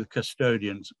into the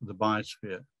custodians of the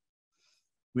biosphere.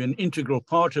 We're an integral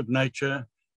part of nature.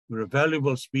 We're a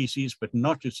valuable species, but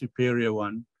not a superior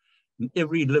one. And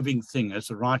every living thing has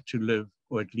a right to live,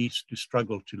 or at least to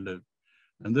struggle to live.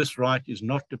 And this right is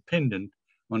not dependent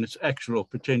on its actual or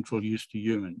potential use to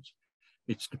humans.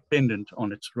 It's dependent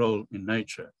on its role in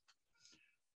nature.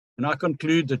 And I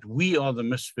conclude that we are the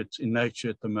misfits in nature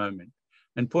at the moment,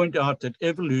 and point out that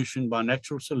evolution by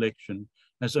natural selection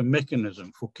as a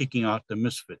mechanism for kicking out the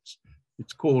misfits.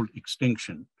 It's called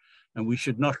extinction, and we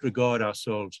should not regard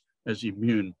ourselves as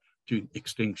immune to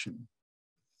extinction.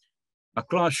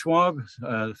 Klaus Schwab,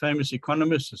 the famous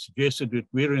economist, has suggested that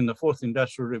we're in the fourth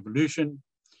industrial revolution,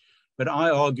 but I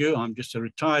argue, I'm just a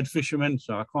retired fisherman,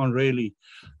 so I can't really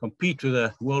compete with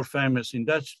a world-famous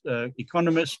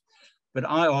economist, but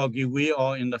I argue we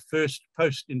are in the first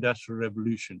post-industrial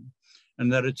revolution,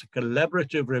 and that it's a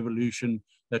collaborative revolution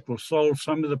that will solve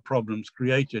some of the problems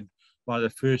created by the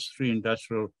first three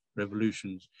industrial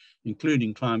revolutions,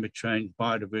 including climate change,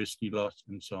 biodiversity loss,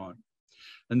 and so on.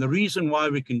 And the reason why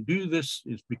we can do this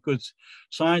is because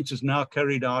science is now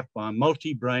carried out by a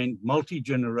multi-brain,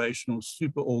 multi-generational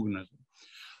superorganism,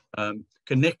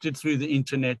 connected through the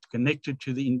internet, connected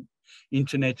to the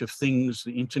Internet of Things,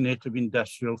 the Internet of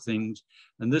Industrial Things.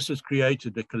 And this has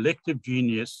created a collective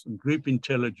genius and group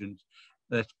intelligence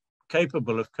that's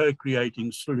capable of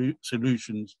co-creating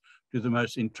solutions to the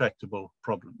most intractable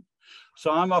problems.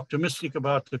 So I'm optimistic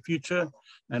about the future,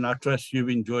 and I trust you've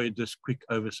enjoyed this quick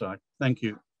oversight. Thank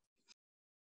you.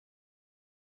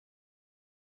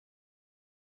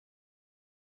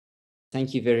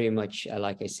 Thank you very much,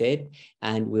 like I said,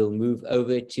 and we'll move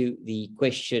over to the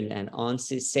question and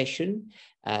answer session.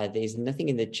 There's nothing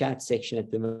in the chat section at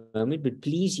the moment, but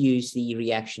please use the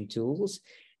reaction tools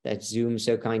that Zoom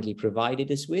so kindly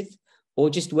provided us with, or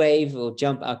just wave or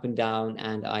jump up and down,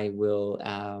 and I will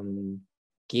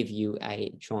give you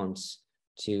a chance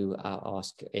to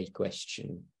ask a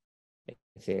question.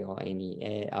 If there are any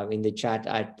in the chat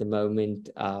at the moment,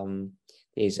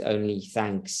 there's only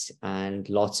thanks and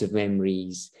lots of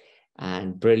memories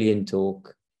and brilliant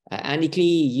talk. Andy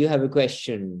Klee, you have a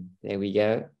question. There we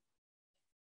go.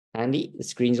 Andy, the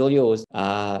screen's all yours.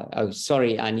 Oh,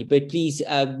 sorry, Andy, but please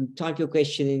type your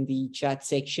question in the chat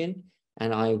section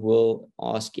and I will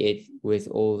ask it with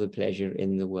all the pleasure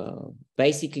in the world.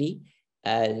 Basically,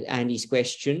 Andy's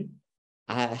question,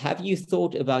 have you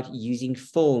thought about using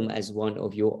film as one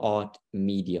of your art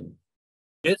medium?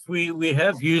 Yes, we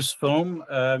have used film.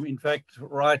 In fact,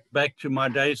 right back to my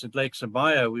days at Lake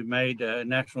Sabaya, we made a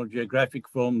National Geographic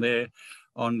film there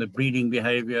on the breeding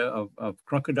behavior of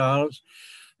crocodiles.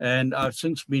 And I've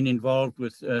since been involved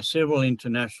with several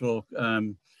international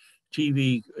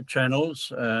TV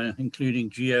channels,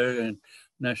 including Geo and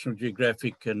National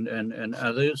Geographic and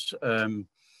others.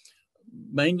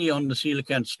 Mainly on the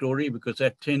coelacanth story, because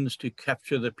that tends to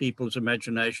capture the people's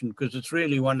imagination, because it's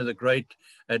really one of the great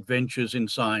adventures in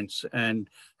science and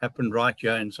happened right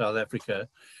here in South Africa.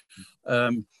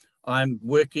 I'm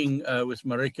working with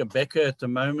Marika Becker at the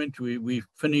moment. We've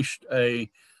finished a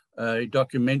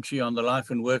documentary on the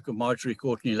life and work of Marjorie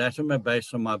Courtney Latimer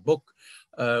based on my book,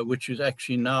 which is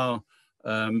actually now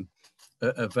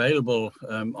available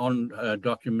on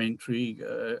documentary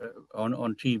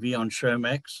on TV on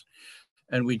Showmax.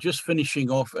 And we're just finishing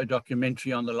off a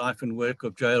documentary on the life and work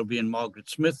of JLB and Margaret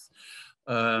Smith.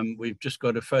 We've just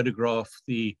got to photograph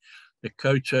the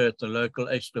Dakota at the local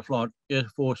Esterflot Air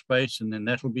Force Base, and then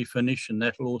that'll be finished, and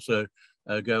that'll also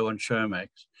go on Showmax.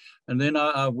 And then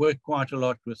I work quite a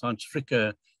lot with Hans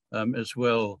Fricker as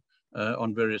well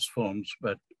on various films,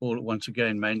 but once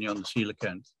again, mainly on the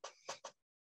coelacanth.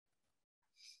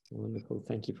 Wonderful,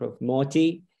 thank you, Prof.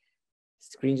 Marty,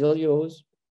 screen's all yours.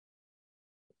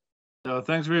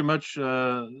 Thanks very much,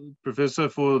 Professor,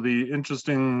 for the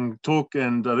interesting talk,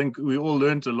 and I think we all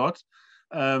learned a lot.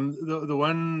 The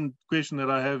one question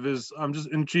that I have is, I'm just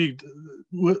intrigued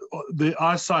with the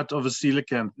eyesight of a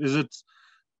coelacanth. Is it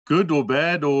good or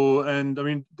bad? And I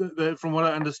mean, from what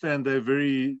I understand, they're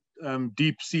very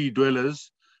deep sea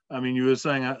dwellers. I mean, you were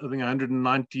saying, I think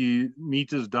 190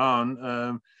 meters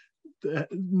down.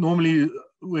 Normally,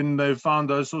 when they've found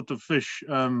those sort of fish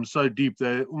so deep,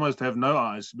 they almost have no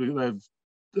eyes. They've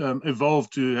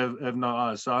evolved to have no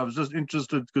eyes. So I was just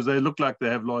interested because they look like they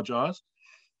have large eyes.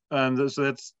 So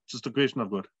that's just a question I've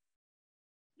got.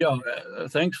 Yeah,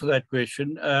 thanks for that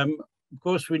question. Of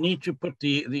course, we need to put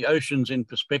the oceans in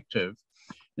perspective.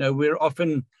 You know, we're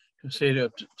often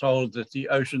told that the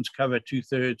oceans cover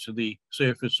 2/3 of the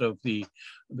surface of the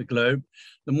globe.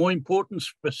 The more important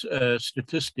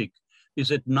statistic is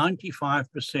that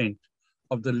 95%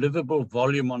 of the livable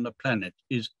volume on the planet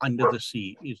is under the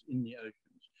sea, is in the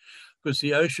oceans. Because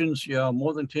the oceans are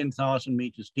more than 10,000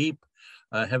 meters deep,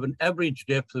 have an average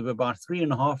depth of about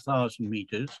 3,500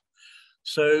 meters.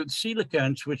 So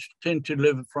coelacanths, which tend to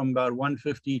live from about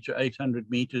 150 to 800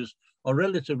 meters, are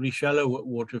relatively shallow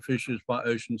water fishes by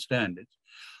ocean standards.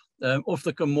 Off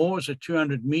the Comores at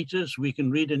 200 meters, we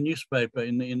can read a newspaper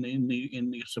in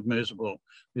the submersible.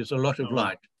 There's a lot of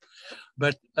light.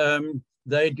 But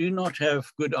They do not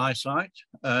have good eyesight.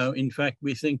 In fact,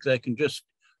 we think they can just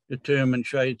determine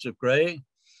shades of gray,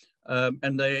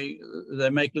 and they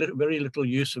make very little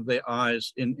use of their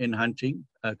eyes in hunting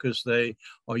because they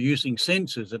are using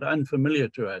sensors that are unfamiliar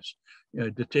to us,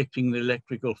 detecting the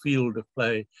electrical field of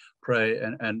prey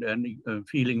and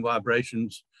feeling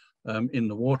vibrations in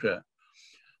the water.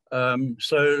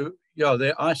 So yeah,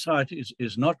 their eyesight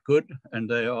is not good, and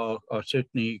they are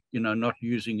certainly not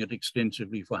using it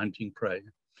extensively for hunting prey.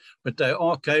 But they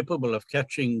are capable of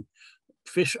catching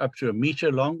fish up to 1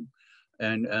 meter long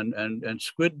and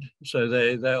squid. So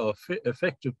they are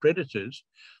effective predators,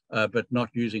 but not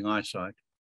using eyesight.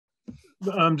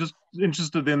 I'm just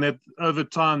interested in that over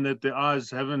time that their eyes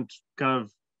haven't kind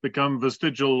of become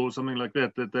vestigial or something like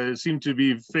that, that they seem to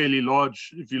be fairly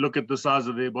large if you look at the size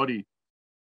of their body.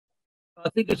 I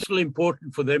think it's still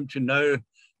important for them to know,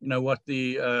 what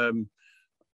the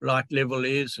light level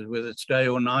is, whether it's day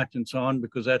or night and so on,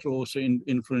 because that will also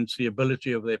influence the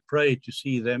ability of their prey to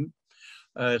see them.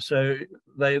 So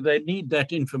they need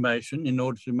that information in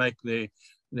order to make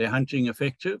their hunting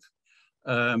effective.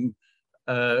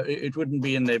 It wouldn't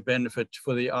be in their benefit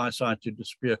for the eyesight to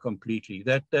disappear completely.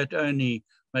 That only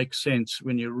makes sense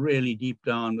when you're really deep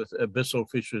down with abyssal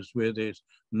fishes where there's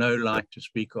no light to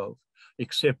speak of,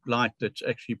 except light that's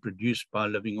actually produced by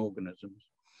living organisms.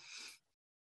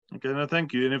 Okay, no,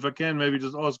 thank you. And if I can maybe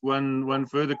just ask one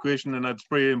further question, and it's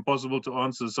pretty impossible to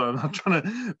answer, so I'm not trying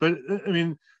to, but I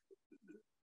mean,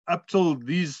 up till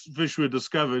these fish were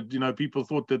discovered, people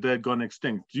thought that they had gone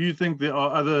extinct. Do you think there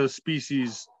are other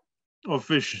species of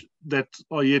fish that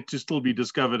are yet to still be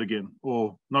discovered again,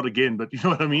 or not again, but you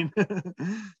know what I mean?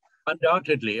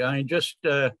 Undoubtedly. I mean, just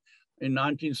in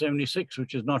 1976,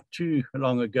 which is not too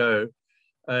long ago,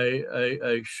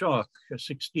 a shark, a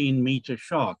 16-meter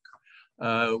shark,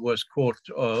 was caught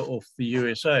off the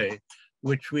USA,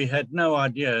 which we had no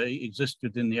idea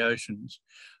existed in the oceans.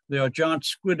 There are giant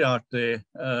squid out there,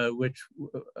 which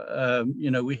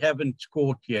we haven't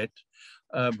caught yet,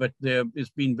 but there has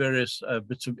been various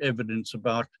bits of evidence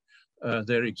about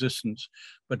their existence.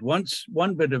 But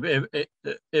one bit of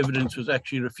evidence was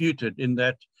actually refuted, in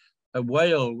that a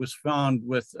whale was found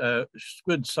with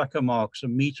squid sucker marks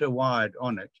 1 meter wide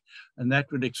on it, and that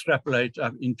would extrapolate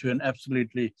up into an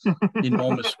absolutely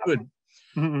enormous squid.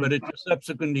 But it was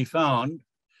subsequently found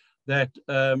that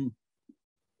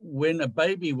when a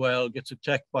baby whale gets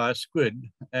attacked by a squid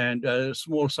and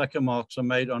small sucker marks are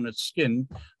made on its skin,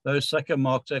 those sucker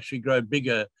marks actually grow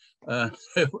bigger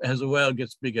as a whale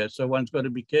gets bigger. So one's got to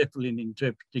be careful in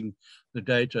interpreting the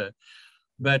data.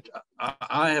 But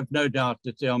I have no doubt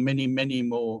that there are many, many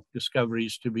more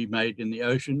discoveries to be made in the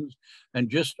oceans. And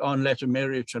just on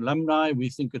Latomeriach alumni, we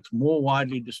think it's more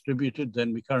widely distributed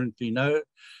than we currently know.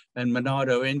 And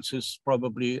Monadoensis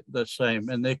probably the same.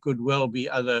 And there could well be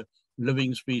other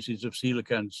living species of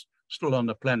coelacanths still on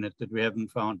the planet that we haven't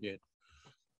found yet.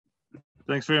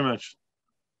 Thanks very much.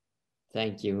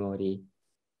 Thank you, Marty.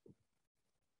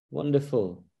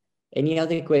 Wonderful. Any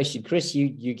other question? Chris,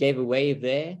 you gave a wave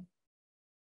there?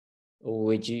 Or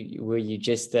were you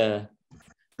just No,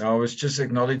 I was just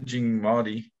acknowledging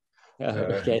Marty.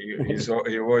 Okay.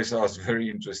 He always asks very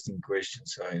interesting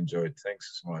questions. I enjoyed.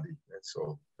 Thanks, Marty. That's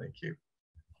all. Thank you.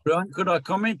 Brian, could I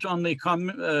comment on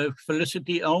the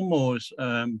Felicity Elmore's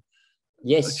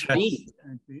yes, please.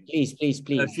 Please.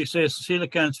 She says,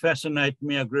 coelacanths fascinate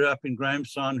me. I grew up in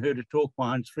Grahamstown, heard a talk by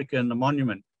Hans Fricke in the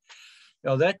monument.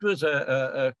 Now, that was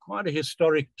quite a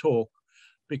historic talk,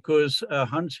 because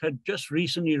Hans had just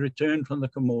recently returned from the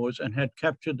Comores and had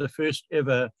captured the first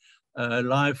ever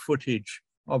live footage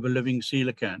of a living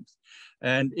coelacanth.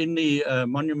 And in the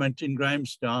monument in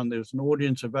Grahamstown, there was an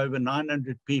audience of over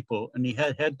 900 people, and he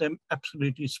had them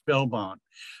absolutely spellbound.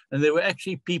 And there were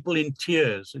actually people in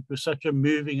tears. It was such a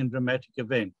moving and dramatic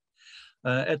event.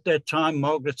 At that time,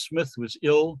 Margaret Smith was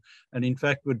ill, and in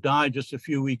fact would die just a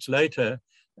few weeks later.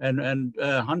 And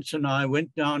Hans and I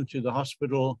went down to the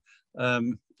hospital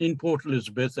in Port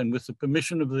Elizabeth, and with the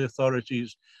permission of the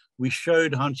authorities, we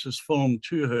showed Hans's film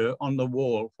to her on the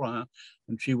wall,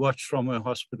 and she watched from her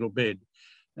hospital bed.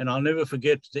 And I'll never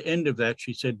forget the end of that.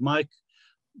 She said, "Mike,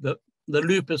 the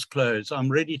loop is closed.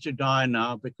 I'm ready to die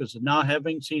now, because now,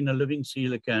 having seen a living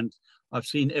coelacanth, I've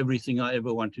seen everything I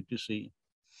ever wanted to see."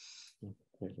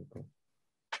 Incredible.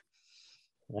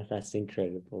 That's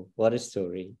incredible. What a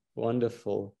story.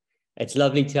 Wonderful. It's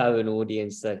lovely to have an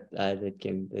audience that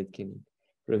can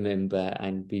remember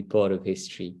and be part of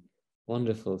history.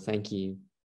 Wonderful. Thank you.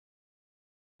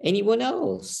 Anyone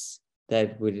else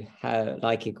that would have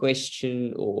like a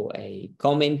question or a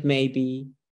comment, maybe?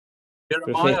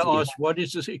 Jeremiah asked, what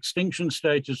is the extinction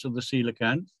status of the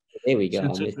coelacanth? There we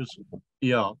go.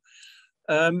 Yeah.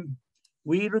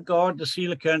 We regard the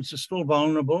coelacanths as still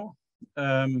vulnerable.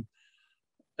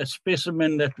 A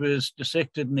specimen that was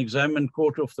dissected and examined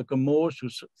caught off the Comores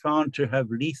was found to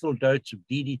have lethal doses of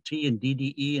DDT and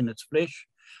DDE in its flesh.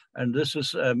 And this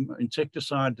is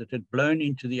insecticide that had blown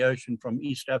into the ocean from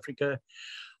East Africa.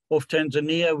 Off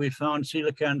Tanzania, we found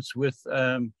coelacanths with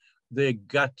their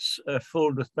guts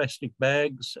filled with plastic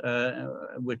bags,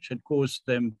 which had caused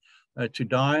them to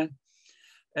die.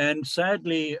 And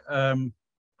sadly,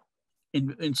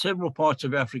 in several parts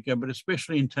of Africa, but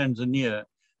especially in Tanzania,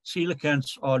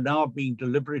 coelacanths are now being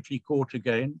deliberately caught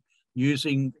again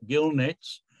using gill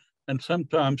nets, and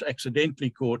sometimes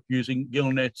accidentally caught using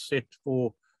gill nets set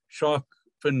for shark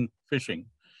fin fishing.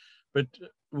 But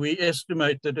we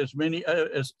estimate that as many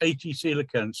as 80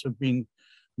 coelacanths have been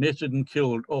netted and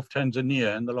killed off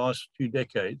Tanzania in the last 2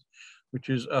 decades, which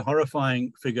is a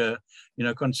horrifying figure, you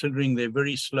know, considering their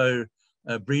very slow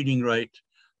breeding rate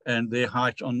and their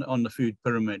height on the food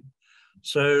pyramid.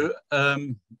 So,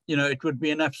 you know, it would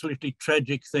be an absolutely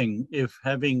tragic thing if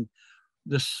having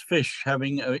this fish,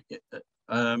 having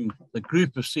a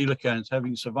group of coelacanths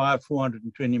having survived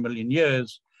 420 million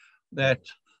years, that,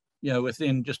 you know,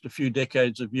 within just a few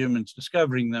decades of humans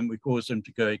discovering them, we cause them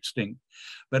to go extinct.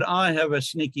 But I have a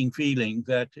sneaking feeling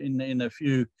that in a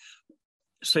few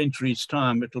centuries'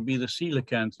 time, it'll be the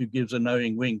coelacanth who gives a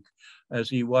knowing wink as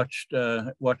he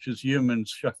watches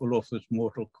humans shuffle off this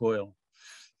mortal coil.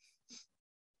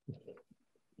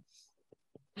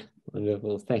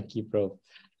 Wonderful. Thank you, Prof.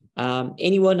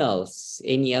 Anyone else?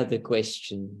 Any other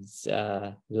questions?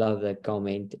 Love that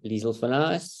comment. Liesel van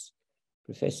Aas,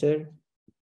 Professor.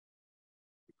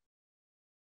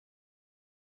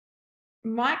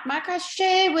 Mike, I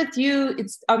share with you,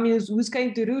 I mean, who's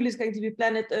going to rule is going to be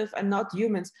planet Earth and not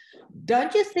humans.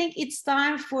 Don't you think it's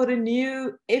time for a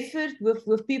new effort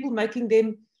with people making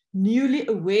them newly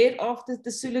aware of the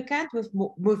coelacanth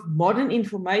with modern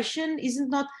information? Isn't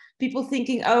not people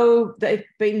thinking, oh, they've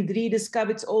been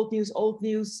rediscovered, it's old news, old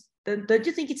news? Don't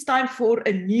you think it's time for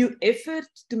a new effort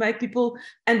to make people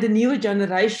and the newer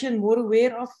generation more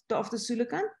aware of the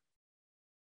coelacanth?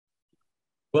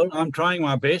 Well, I'm trying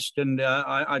my best, and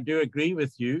I do agree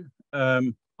with you.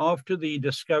 After the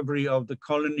discovery of the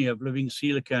colony of living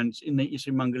coelacanths in the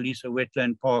Isimangalisa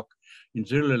Wetland Park in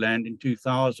Zululand in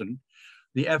 2000,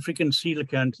 the African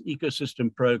Coelacanth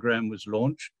Ecosystem Program was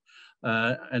launched,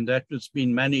 and that was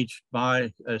being managed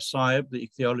by SIAB, the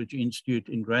Ichthyology Institute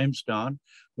in Grahamstown,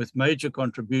 with major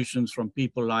contributions from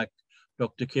people like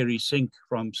Dr. Kerry Sink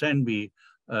from SANBI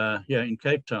here in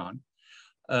Cape Town.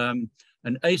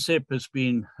 And ASEP has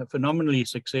been phenomenally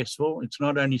successful. It's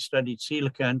not only studied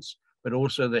coelacanths, but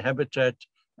also the habitat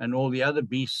and all the other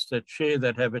beasts that share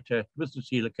that habitat with the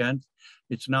coelacanth.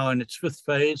 It's now in its 5th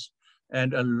phase,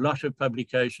 and a lot of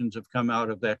publications have come out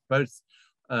of that, both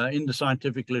in the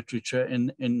scientific literature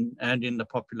and in the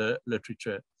popular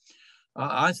literature.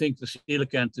 I think the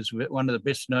coelacanth is one of the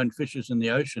best known fishes in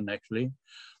the ocean, actually.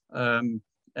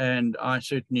 And I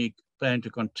certainly plan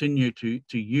to continue to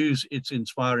use its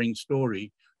inspiring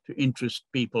story to interest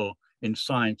people in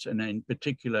science and in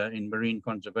particular in marine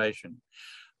conservation.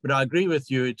 But I agree with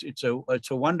you, it's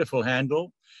a wonderful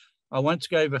handle. I once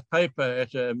gave a paper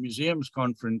at a museums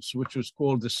conference which was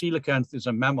called The Coelacanth is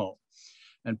a Mammal,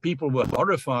 and people were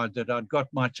horrified that I'd got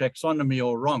my taxonomy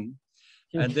all wrong.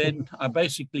 And then I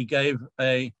basically gave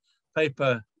a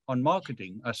paper on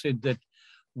marketing. I said that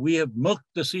we have milked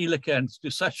the coelacanth to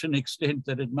such an extent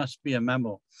that it must be a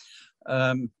mammal.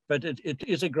 But it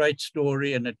is a great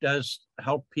story, and it does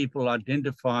help people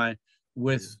identify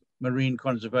with marine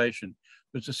conservation.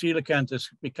 Because the coelacanth has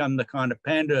become the kind of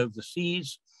panda of the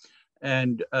seas,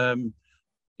 and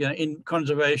you know, in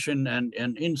conservation and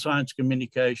in science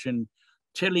communication,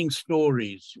 telling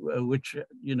stories which,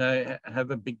 you know,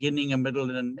 have a beginning, a middle,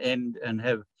 and an end, and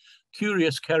have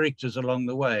curious characters along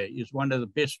the way is one of the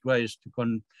best ways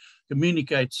to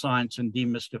communicate science and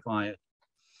demystify it.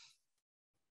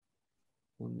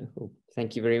 Wonderful.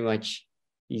 Thank you very much,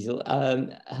 Liesel.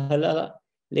 Halala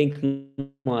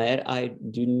Linkmeyer, I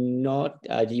do not,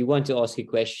 do you want to ask a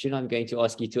question? I'm going to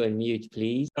ask you to unmute,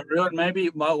 please. Maybe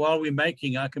while we're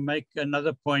making, I can make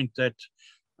another point that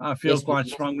I feel quite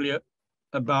strongly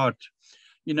about.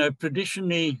 You know,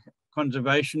 traditionally,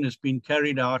 conservation has been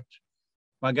carried out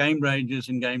by game rangers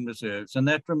and game reserves, and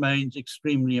that remains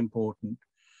extremely important.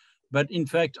 But in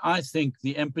fact, I think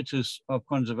the impetus of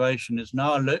conservation is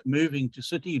now moving to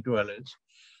city dwellers,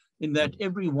 in that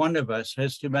every one of us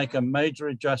has to make a major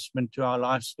adjustment to our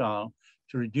lifestyle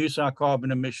to reduce our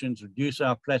carbon emissions, reduce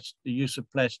the use of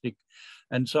plastic,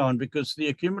 and so on, because the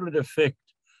accumulative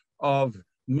effect of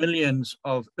millions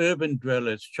of urban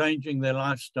dwellers changing their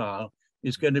lifestyle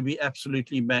is going to be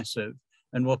absolutely massive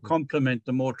and will complement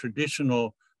the more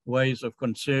traditional ways of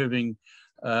conserving,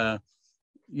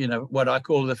 you know, what I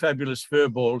call the fabulous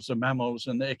furballs, the mammals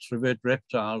and the extrovert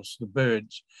reptiles, the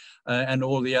birds, and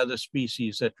all the other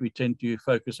species that we tend to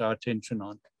focus our attention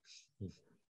on.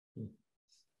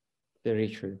 Very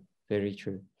true, very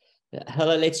true.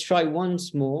 Hella, let's try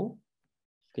once more.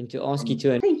 I'm going to ask you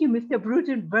to... Thank you, Mr.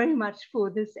 Bruton, very much for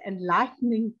this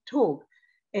enlightening talk.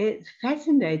 It's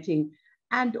fascinating.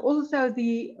 And also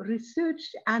the research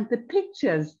and the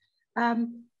pictures.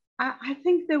 I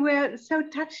think they were so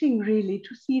touching, really,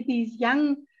 to see these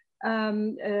young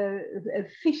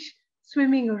fish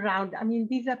swimming around. I mean,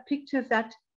 these are pictures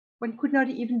that one could not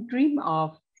even dream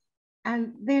of.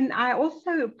 And then I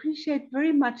also appreciate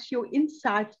very much your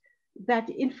insight that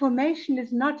information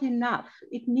is not enough.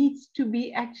 It needs to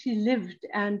be actually lived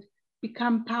and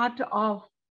become part of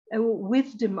a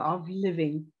wisdom of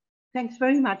living. Thanks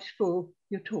very much for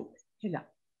your talk, Hella.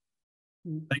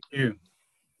 Thank you.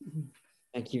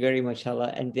 Thank you very much,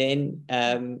 Hella. And then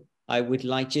I would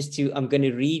like just to, I'm going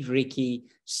to read Ricky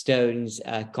Stone's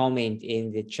comment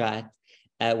in the chat.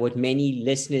 What many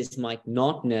listeners might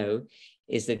not know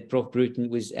is that Prof Bruton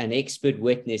was an expert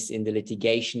witness in the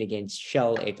litigation against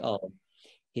Shell et al.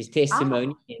 His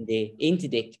testimony in the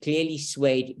interdict clearly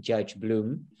swayed Judge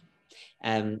Bloom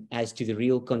as to the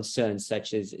real concerns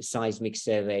such as seismic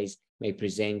surveys may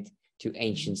present to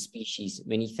ancient species.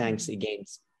 Many thanks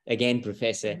again,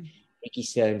 Professor Ricky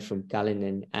Stone from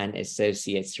Cullinan and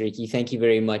Associates. Ricky, thank you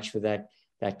very much for that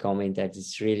comment. That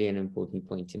is really an important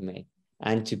point to make.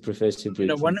 And to Professor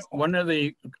Bruton. You know, one of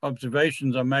the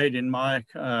observations I made in my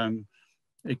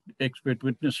expert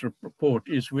witness report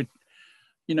is we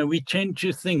tend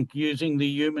to think using the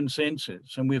human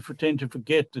senses, and we tend to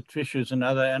forget that fishes and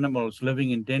other animals living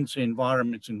in denser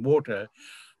environments in water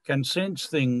can sense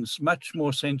things much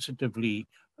more sensitively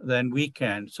than we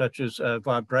can, such as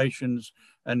vibrations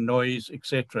and noise,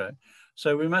 etc.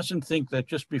 So we mustn't think that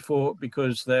just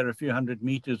because they're a few hundred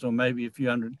meters or maybe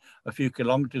a few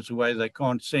kilometers away, they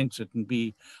can't sense it and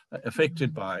be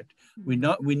affected by it.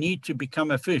 We need to become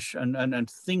a fish and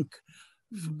think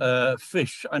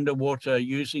fish underwater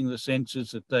using the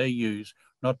senses that they use,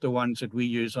 not the ones that we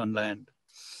use on land.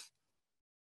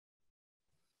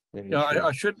 Yeah,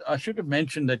 I should have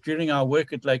mentioned that during our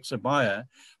work at Lake Sabaya,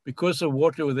 because the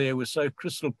water there was so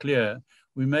crystal clear,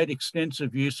 we made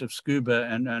extensive use of scuba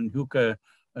and hookah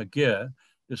gear,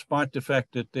 despite the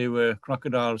fact that there were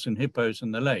crocodiles and hippos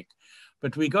in the lake.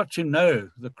 But we got to know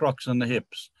the crocs and the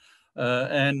hips. We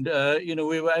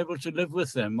were able to live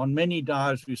with them. On many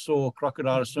dives, we saw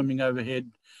crocodiles swimming overhead.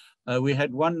 We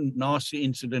had one nasty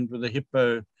incident with a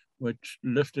hippo, which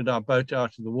lifted our boat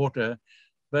out of the water.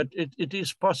 But it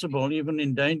is possible, even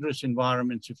in dangerous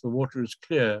environments, if the water is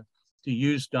clear, to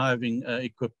use diving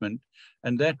equipment.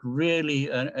 And that really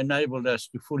enabled us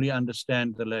to fully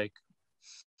understand the lake.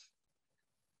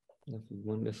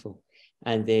 Wonderful.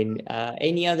 And then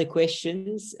any other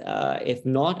questions? If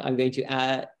not, I'm going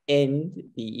to end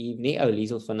the evening. Oh,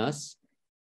 Liesel van Us.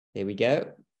 There we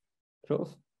go. Prof.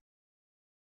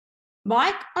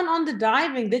 Mike, on the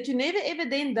diving, did you never ever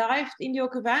then dived in your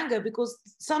Okavango? Because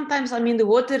sometimes, I mean, the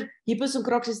water, hippos and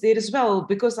crocs is there as well.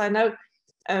 Because I know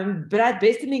Brad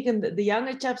Besterling and the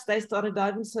younger chaps, they started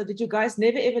diving. So did you guys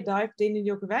never ever dive then in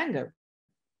your Okavango?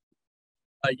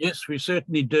 Yes, we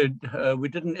certainly did. We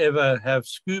didn't ever have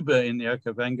scuba in the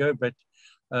Okavango, but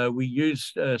we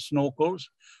used snorkels.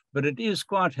 But it is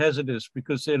quite hazardous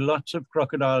because there are lots of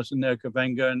crocodiles in the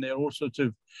Okavango and there are all sorts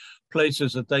of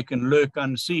places that they can lurk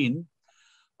unseen.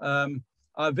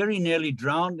 I very nearly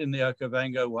drowned in the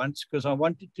Okavango once because I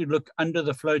wanted to look under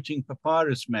the floating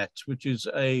papyrus mats, which is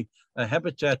a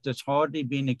habitat that's hardly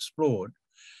been explored.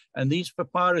 And these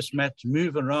papyrus mats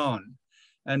move around.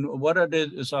 And what I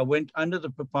did is I went under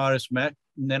the papyrus mat,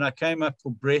 and then I came up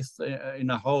for breath in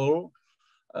a hole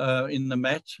in the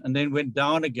mat, and then went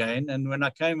down again. And when I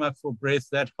came up for breath,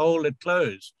 that hole had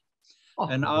closed. Oh.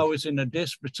 And I was in a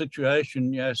desperate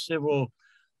situation, several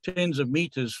tens of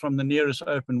meters from the nearest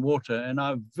open water, and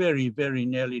I very, very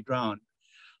nearly drowned.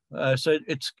 So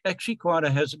it's actually quite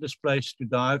a hazardous place to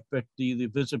dive, but the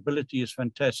visibility is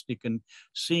fantastic, and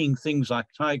seeing things like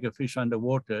tiger fish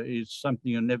underwater is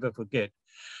something you'll never forget.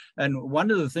 And one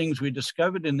of the things we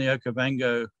discovered in the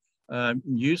Okavango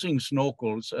using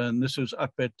snorkels, and this was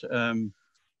up at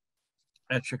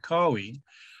Chikawi,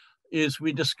 is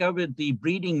we discovered the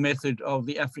breeding method of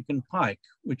the African pike,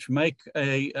 which make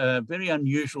a very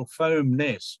unusual foam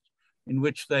nest in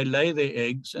which they lay their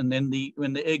eggs, and then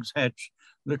when the eggs hatch,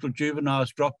 little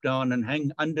juveniles drop down and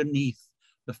hang underneath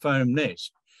the foam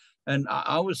nest. And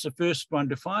I was the first one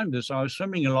to find this. I was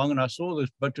swimming along and I saw this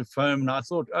bit of foam and I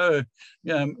thought, oh,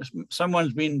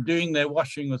 someone's been doing their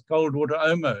washing with cold water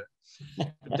Omo.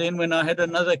 But then when I had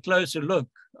another closer look,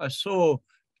 I saw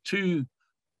 2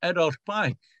 adult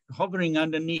pike hovering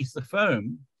underneath the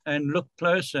foam, and looked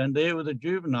closer, and there were the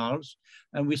juveniles.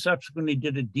 And we subsequently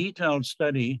did a detailed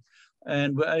study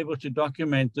and were able to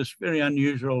document this very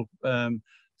unusual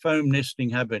foam nesting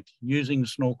habit using the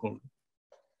snorkel.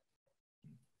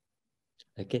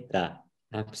 Look at that.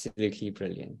 Absolutely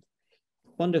brilliant.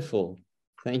 Wonderful.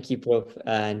 Thank you, Prof.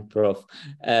 and Prof.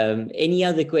 Any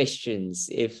other questions?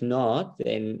 If not,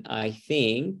 then I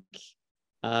think,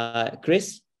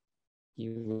 Chris,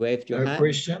 you waved your hand.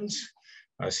 Questions?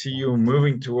 I see you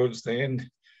moving towards the end.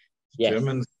 Yes.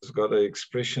 Germans has got an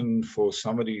expression for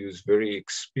somebody who's very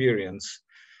experienced,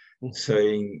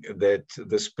 saying that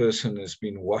this person has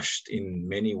been washed in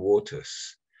many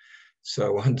waters. So I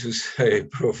want to say,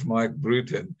 Prof Mike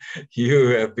Bruton, you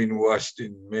have been washed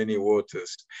in many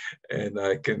waters. And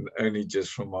I can only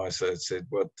just from my side say,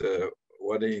 what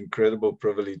an incredible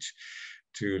privilege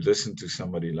to listen to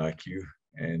somebody like you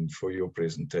and for your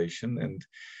presentation. And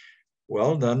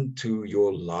well done to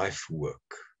your life work.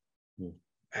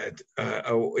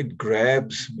 It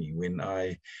grabs me when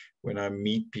I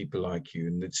meet people like you,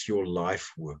 and it's your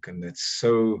life work, and it's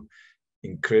so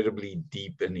incredibly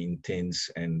deep and intense,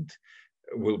 and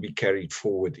will be carried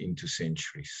forward into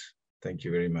centuries. Thank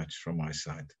you very much from my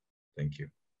side. Thank you.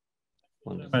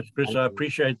 Thank you much, Chris. I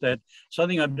appreciate that.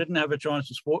 Something I didn't have a chance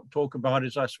to talk about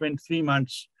is I spent 3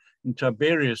 months in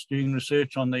Tiberias doing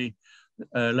research on the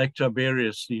Lake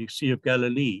Tiberias, the Sea of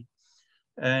Galilee.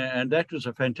 And that was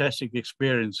a fantastic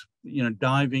experience, you know,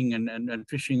 diving and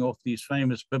fishing off these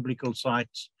famous biblical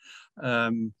sites.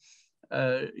 You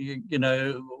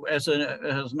know, as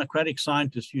an aquatic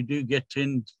scientist, you do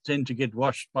tend to get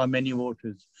washed by many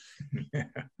waters.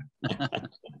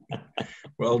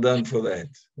 Well done for that.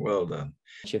 Well done.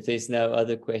 If there's no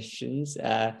other questions,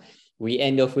 we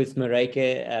end off with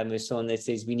Marika Masson that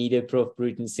says we need a Prof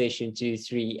Bruton session 2,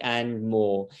 3 and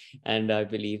more. And I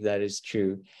believe that is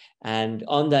true. And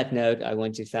on that note, I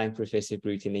want to thank Professor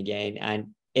Bruton again and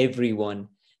everyone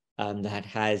that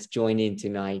has joined in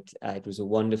tonight. It was a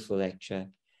wonderful lecture.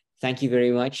 Thank you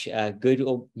very much. Good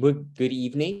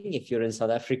evening if you're in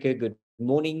South Africa. Good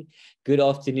morning, good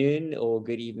afternoon, or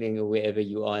good evening, or wherever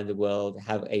you are in the world.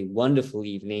 Have a wonderful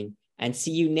evening and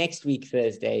see you next week,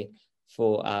 Thursday,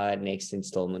 for our next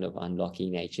installment of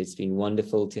Unlocking Nature. It's been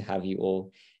wonderful to have you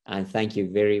all. And thank you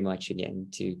very much again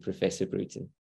to Professor Bruton.